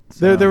 fault.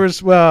 So. There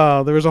was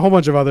a whole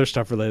bunch of other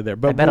stuff related there,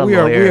 but we're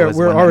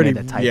already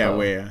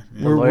the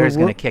lawyer's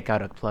going to kick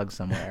out a plug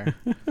somewhere.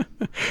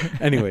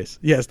 Anyways,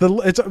 yes,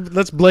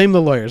 let's blame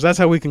the lawyers. That's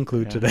how we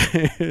conclude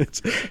today.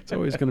 It's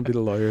always going to be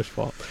the lawyers'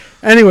 fault.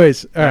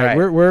 Anyways, all right.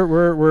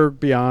 We're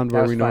beyond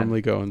where we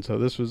normally go, and so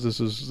this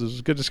was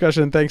a good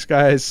discussion. Thanks,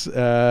 guys,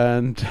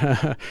 and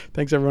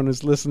thanks everyone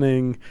who's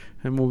listening.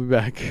 And we'll be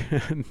back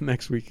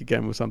next week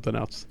again with something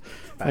else.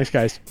 Thanks,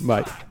 guys.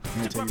 Bye.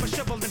 To grab a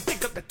shovel and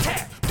dig up the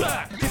tap.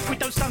 If we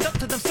don't stand up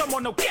to them,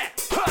 someone will get.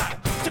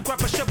 To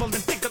grab a shovel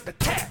and dig up the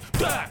tap.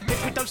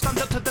 If we don't stand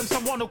up to them,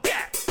 someone will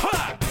get.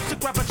 To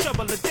grab a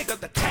shovel and dig up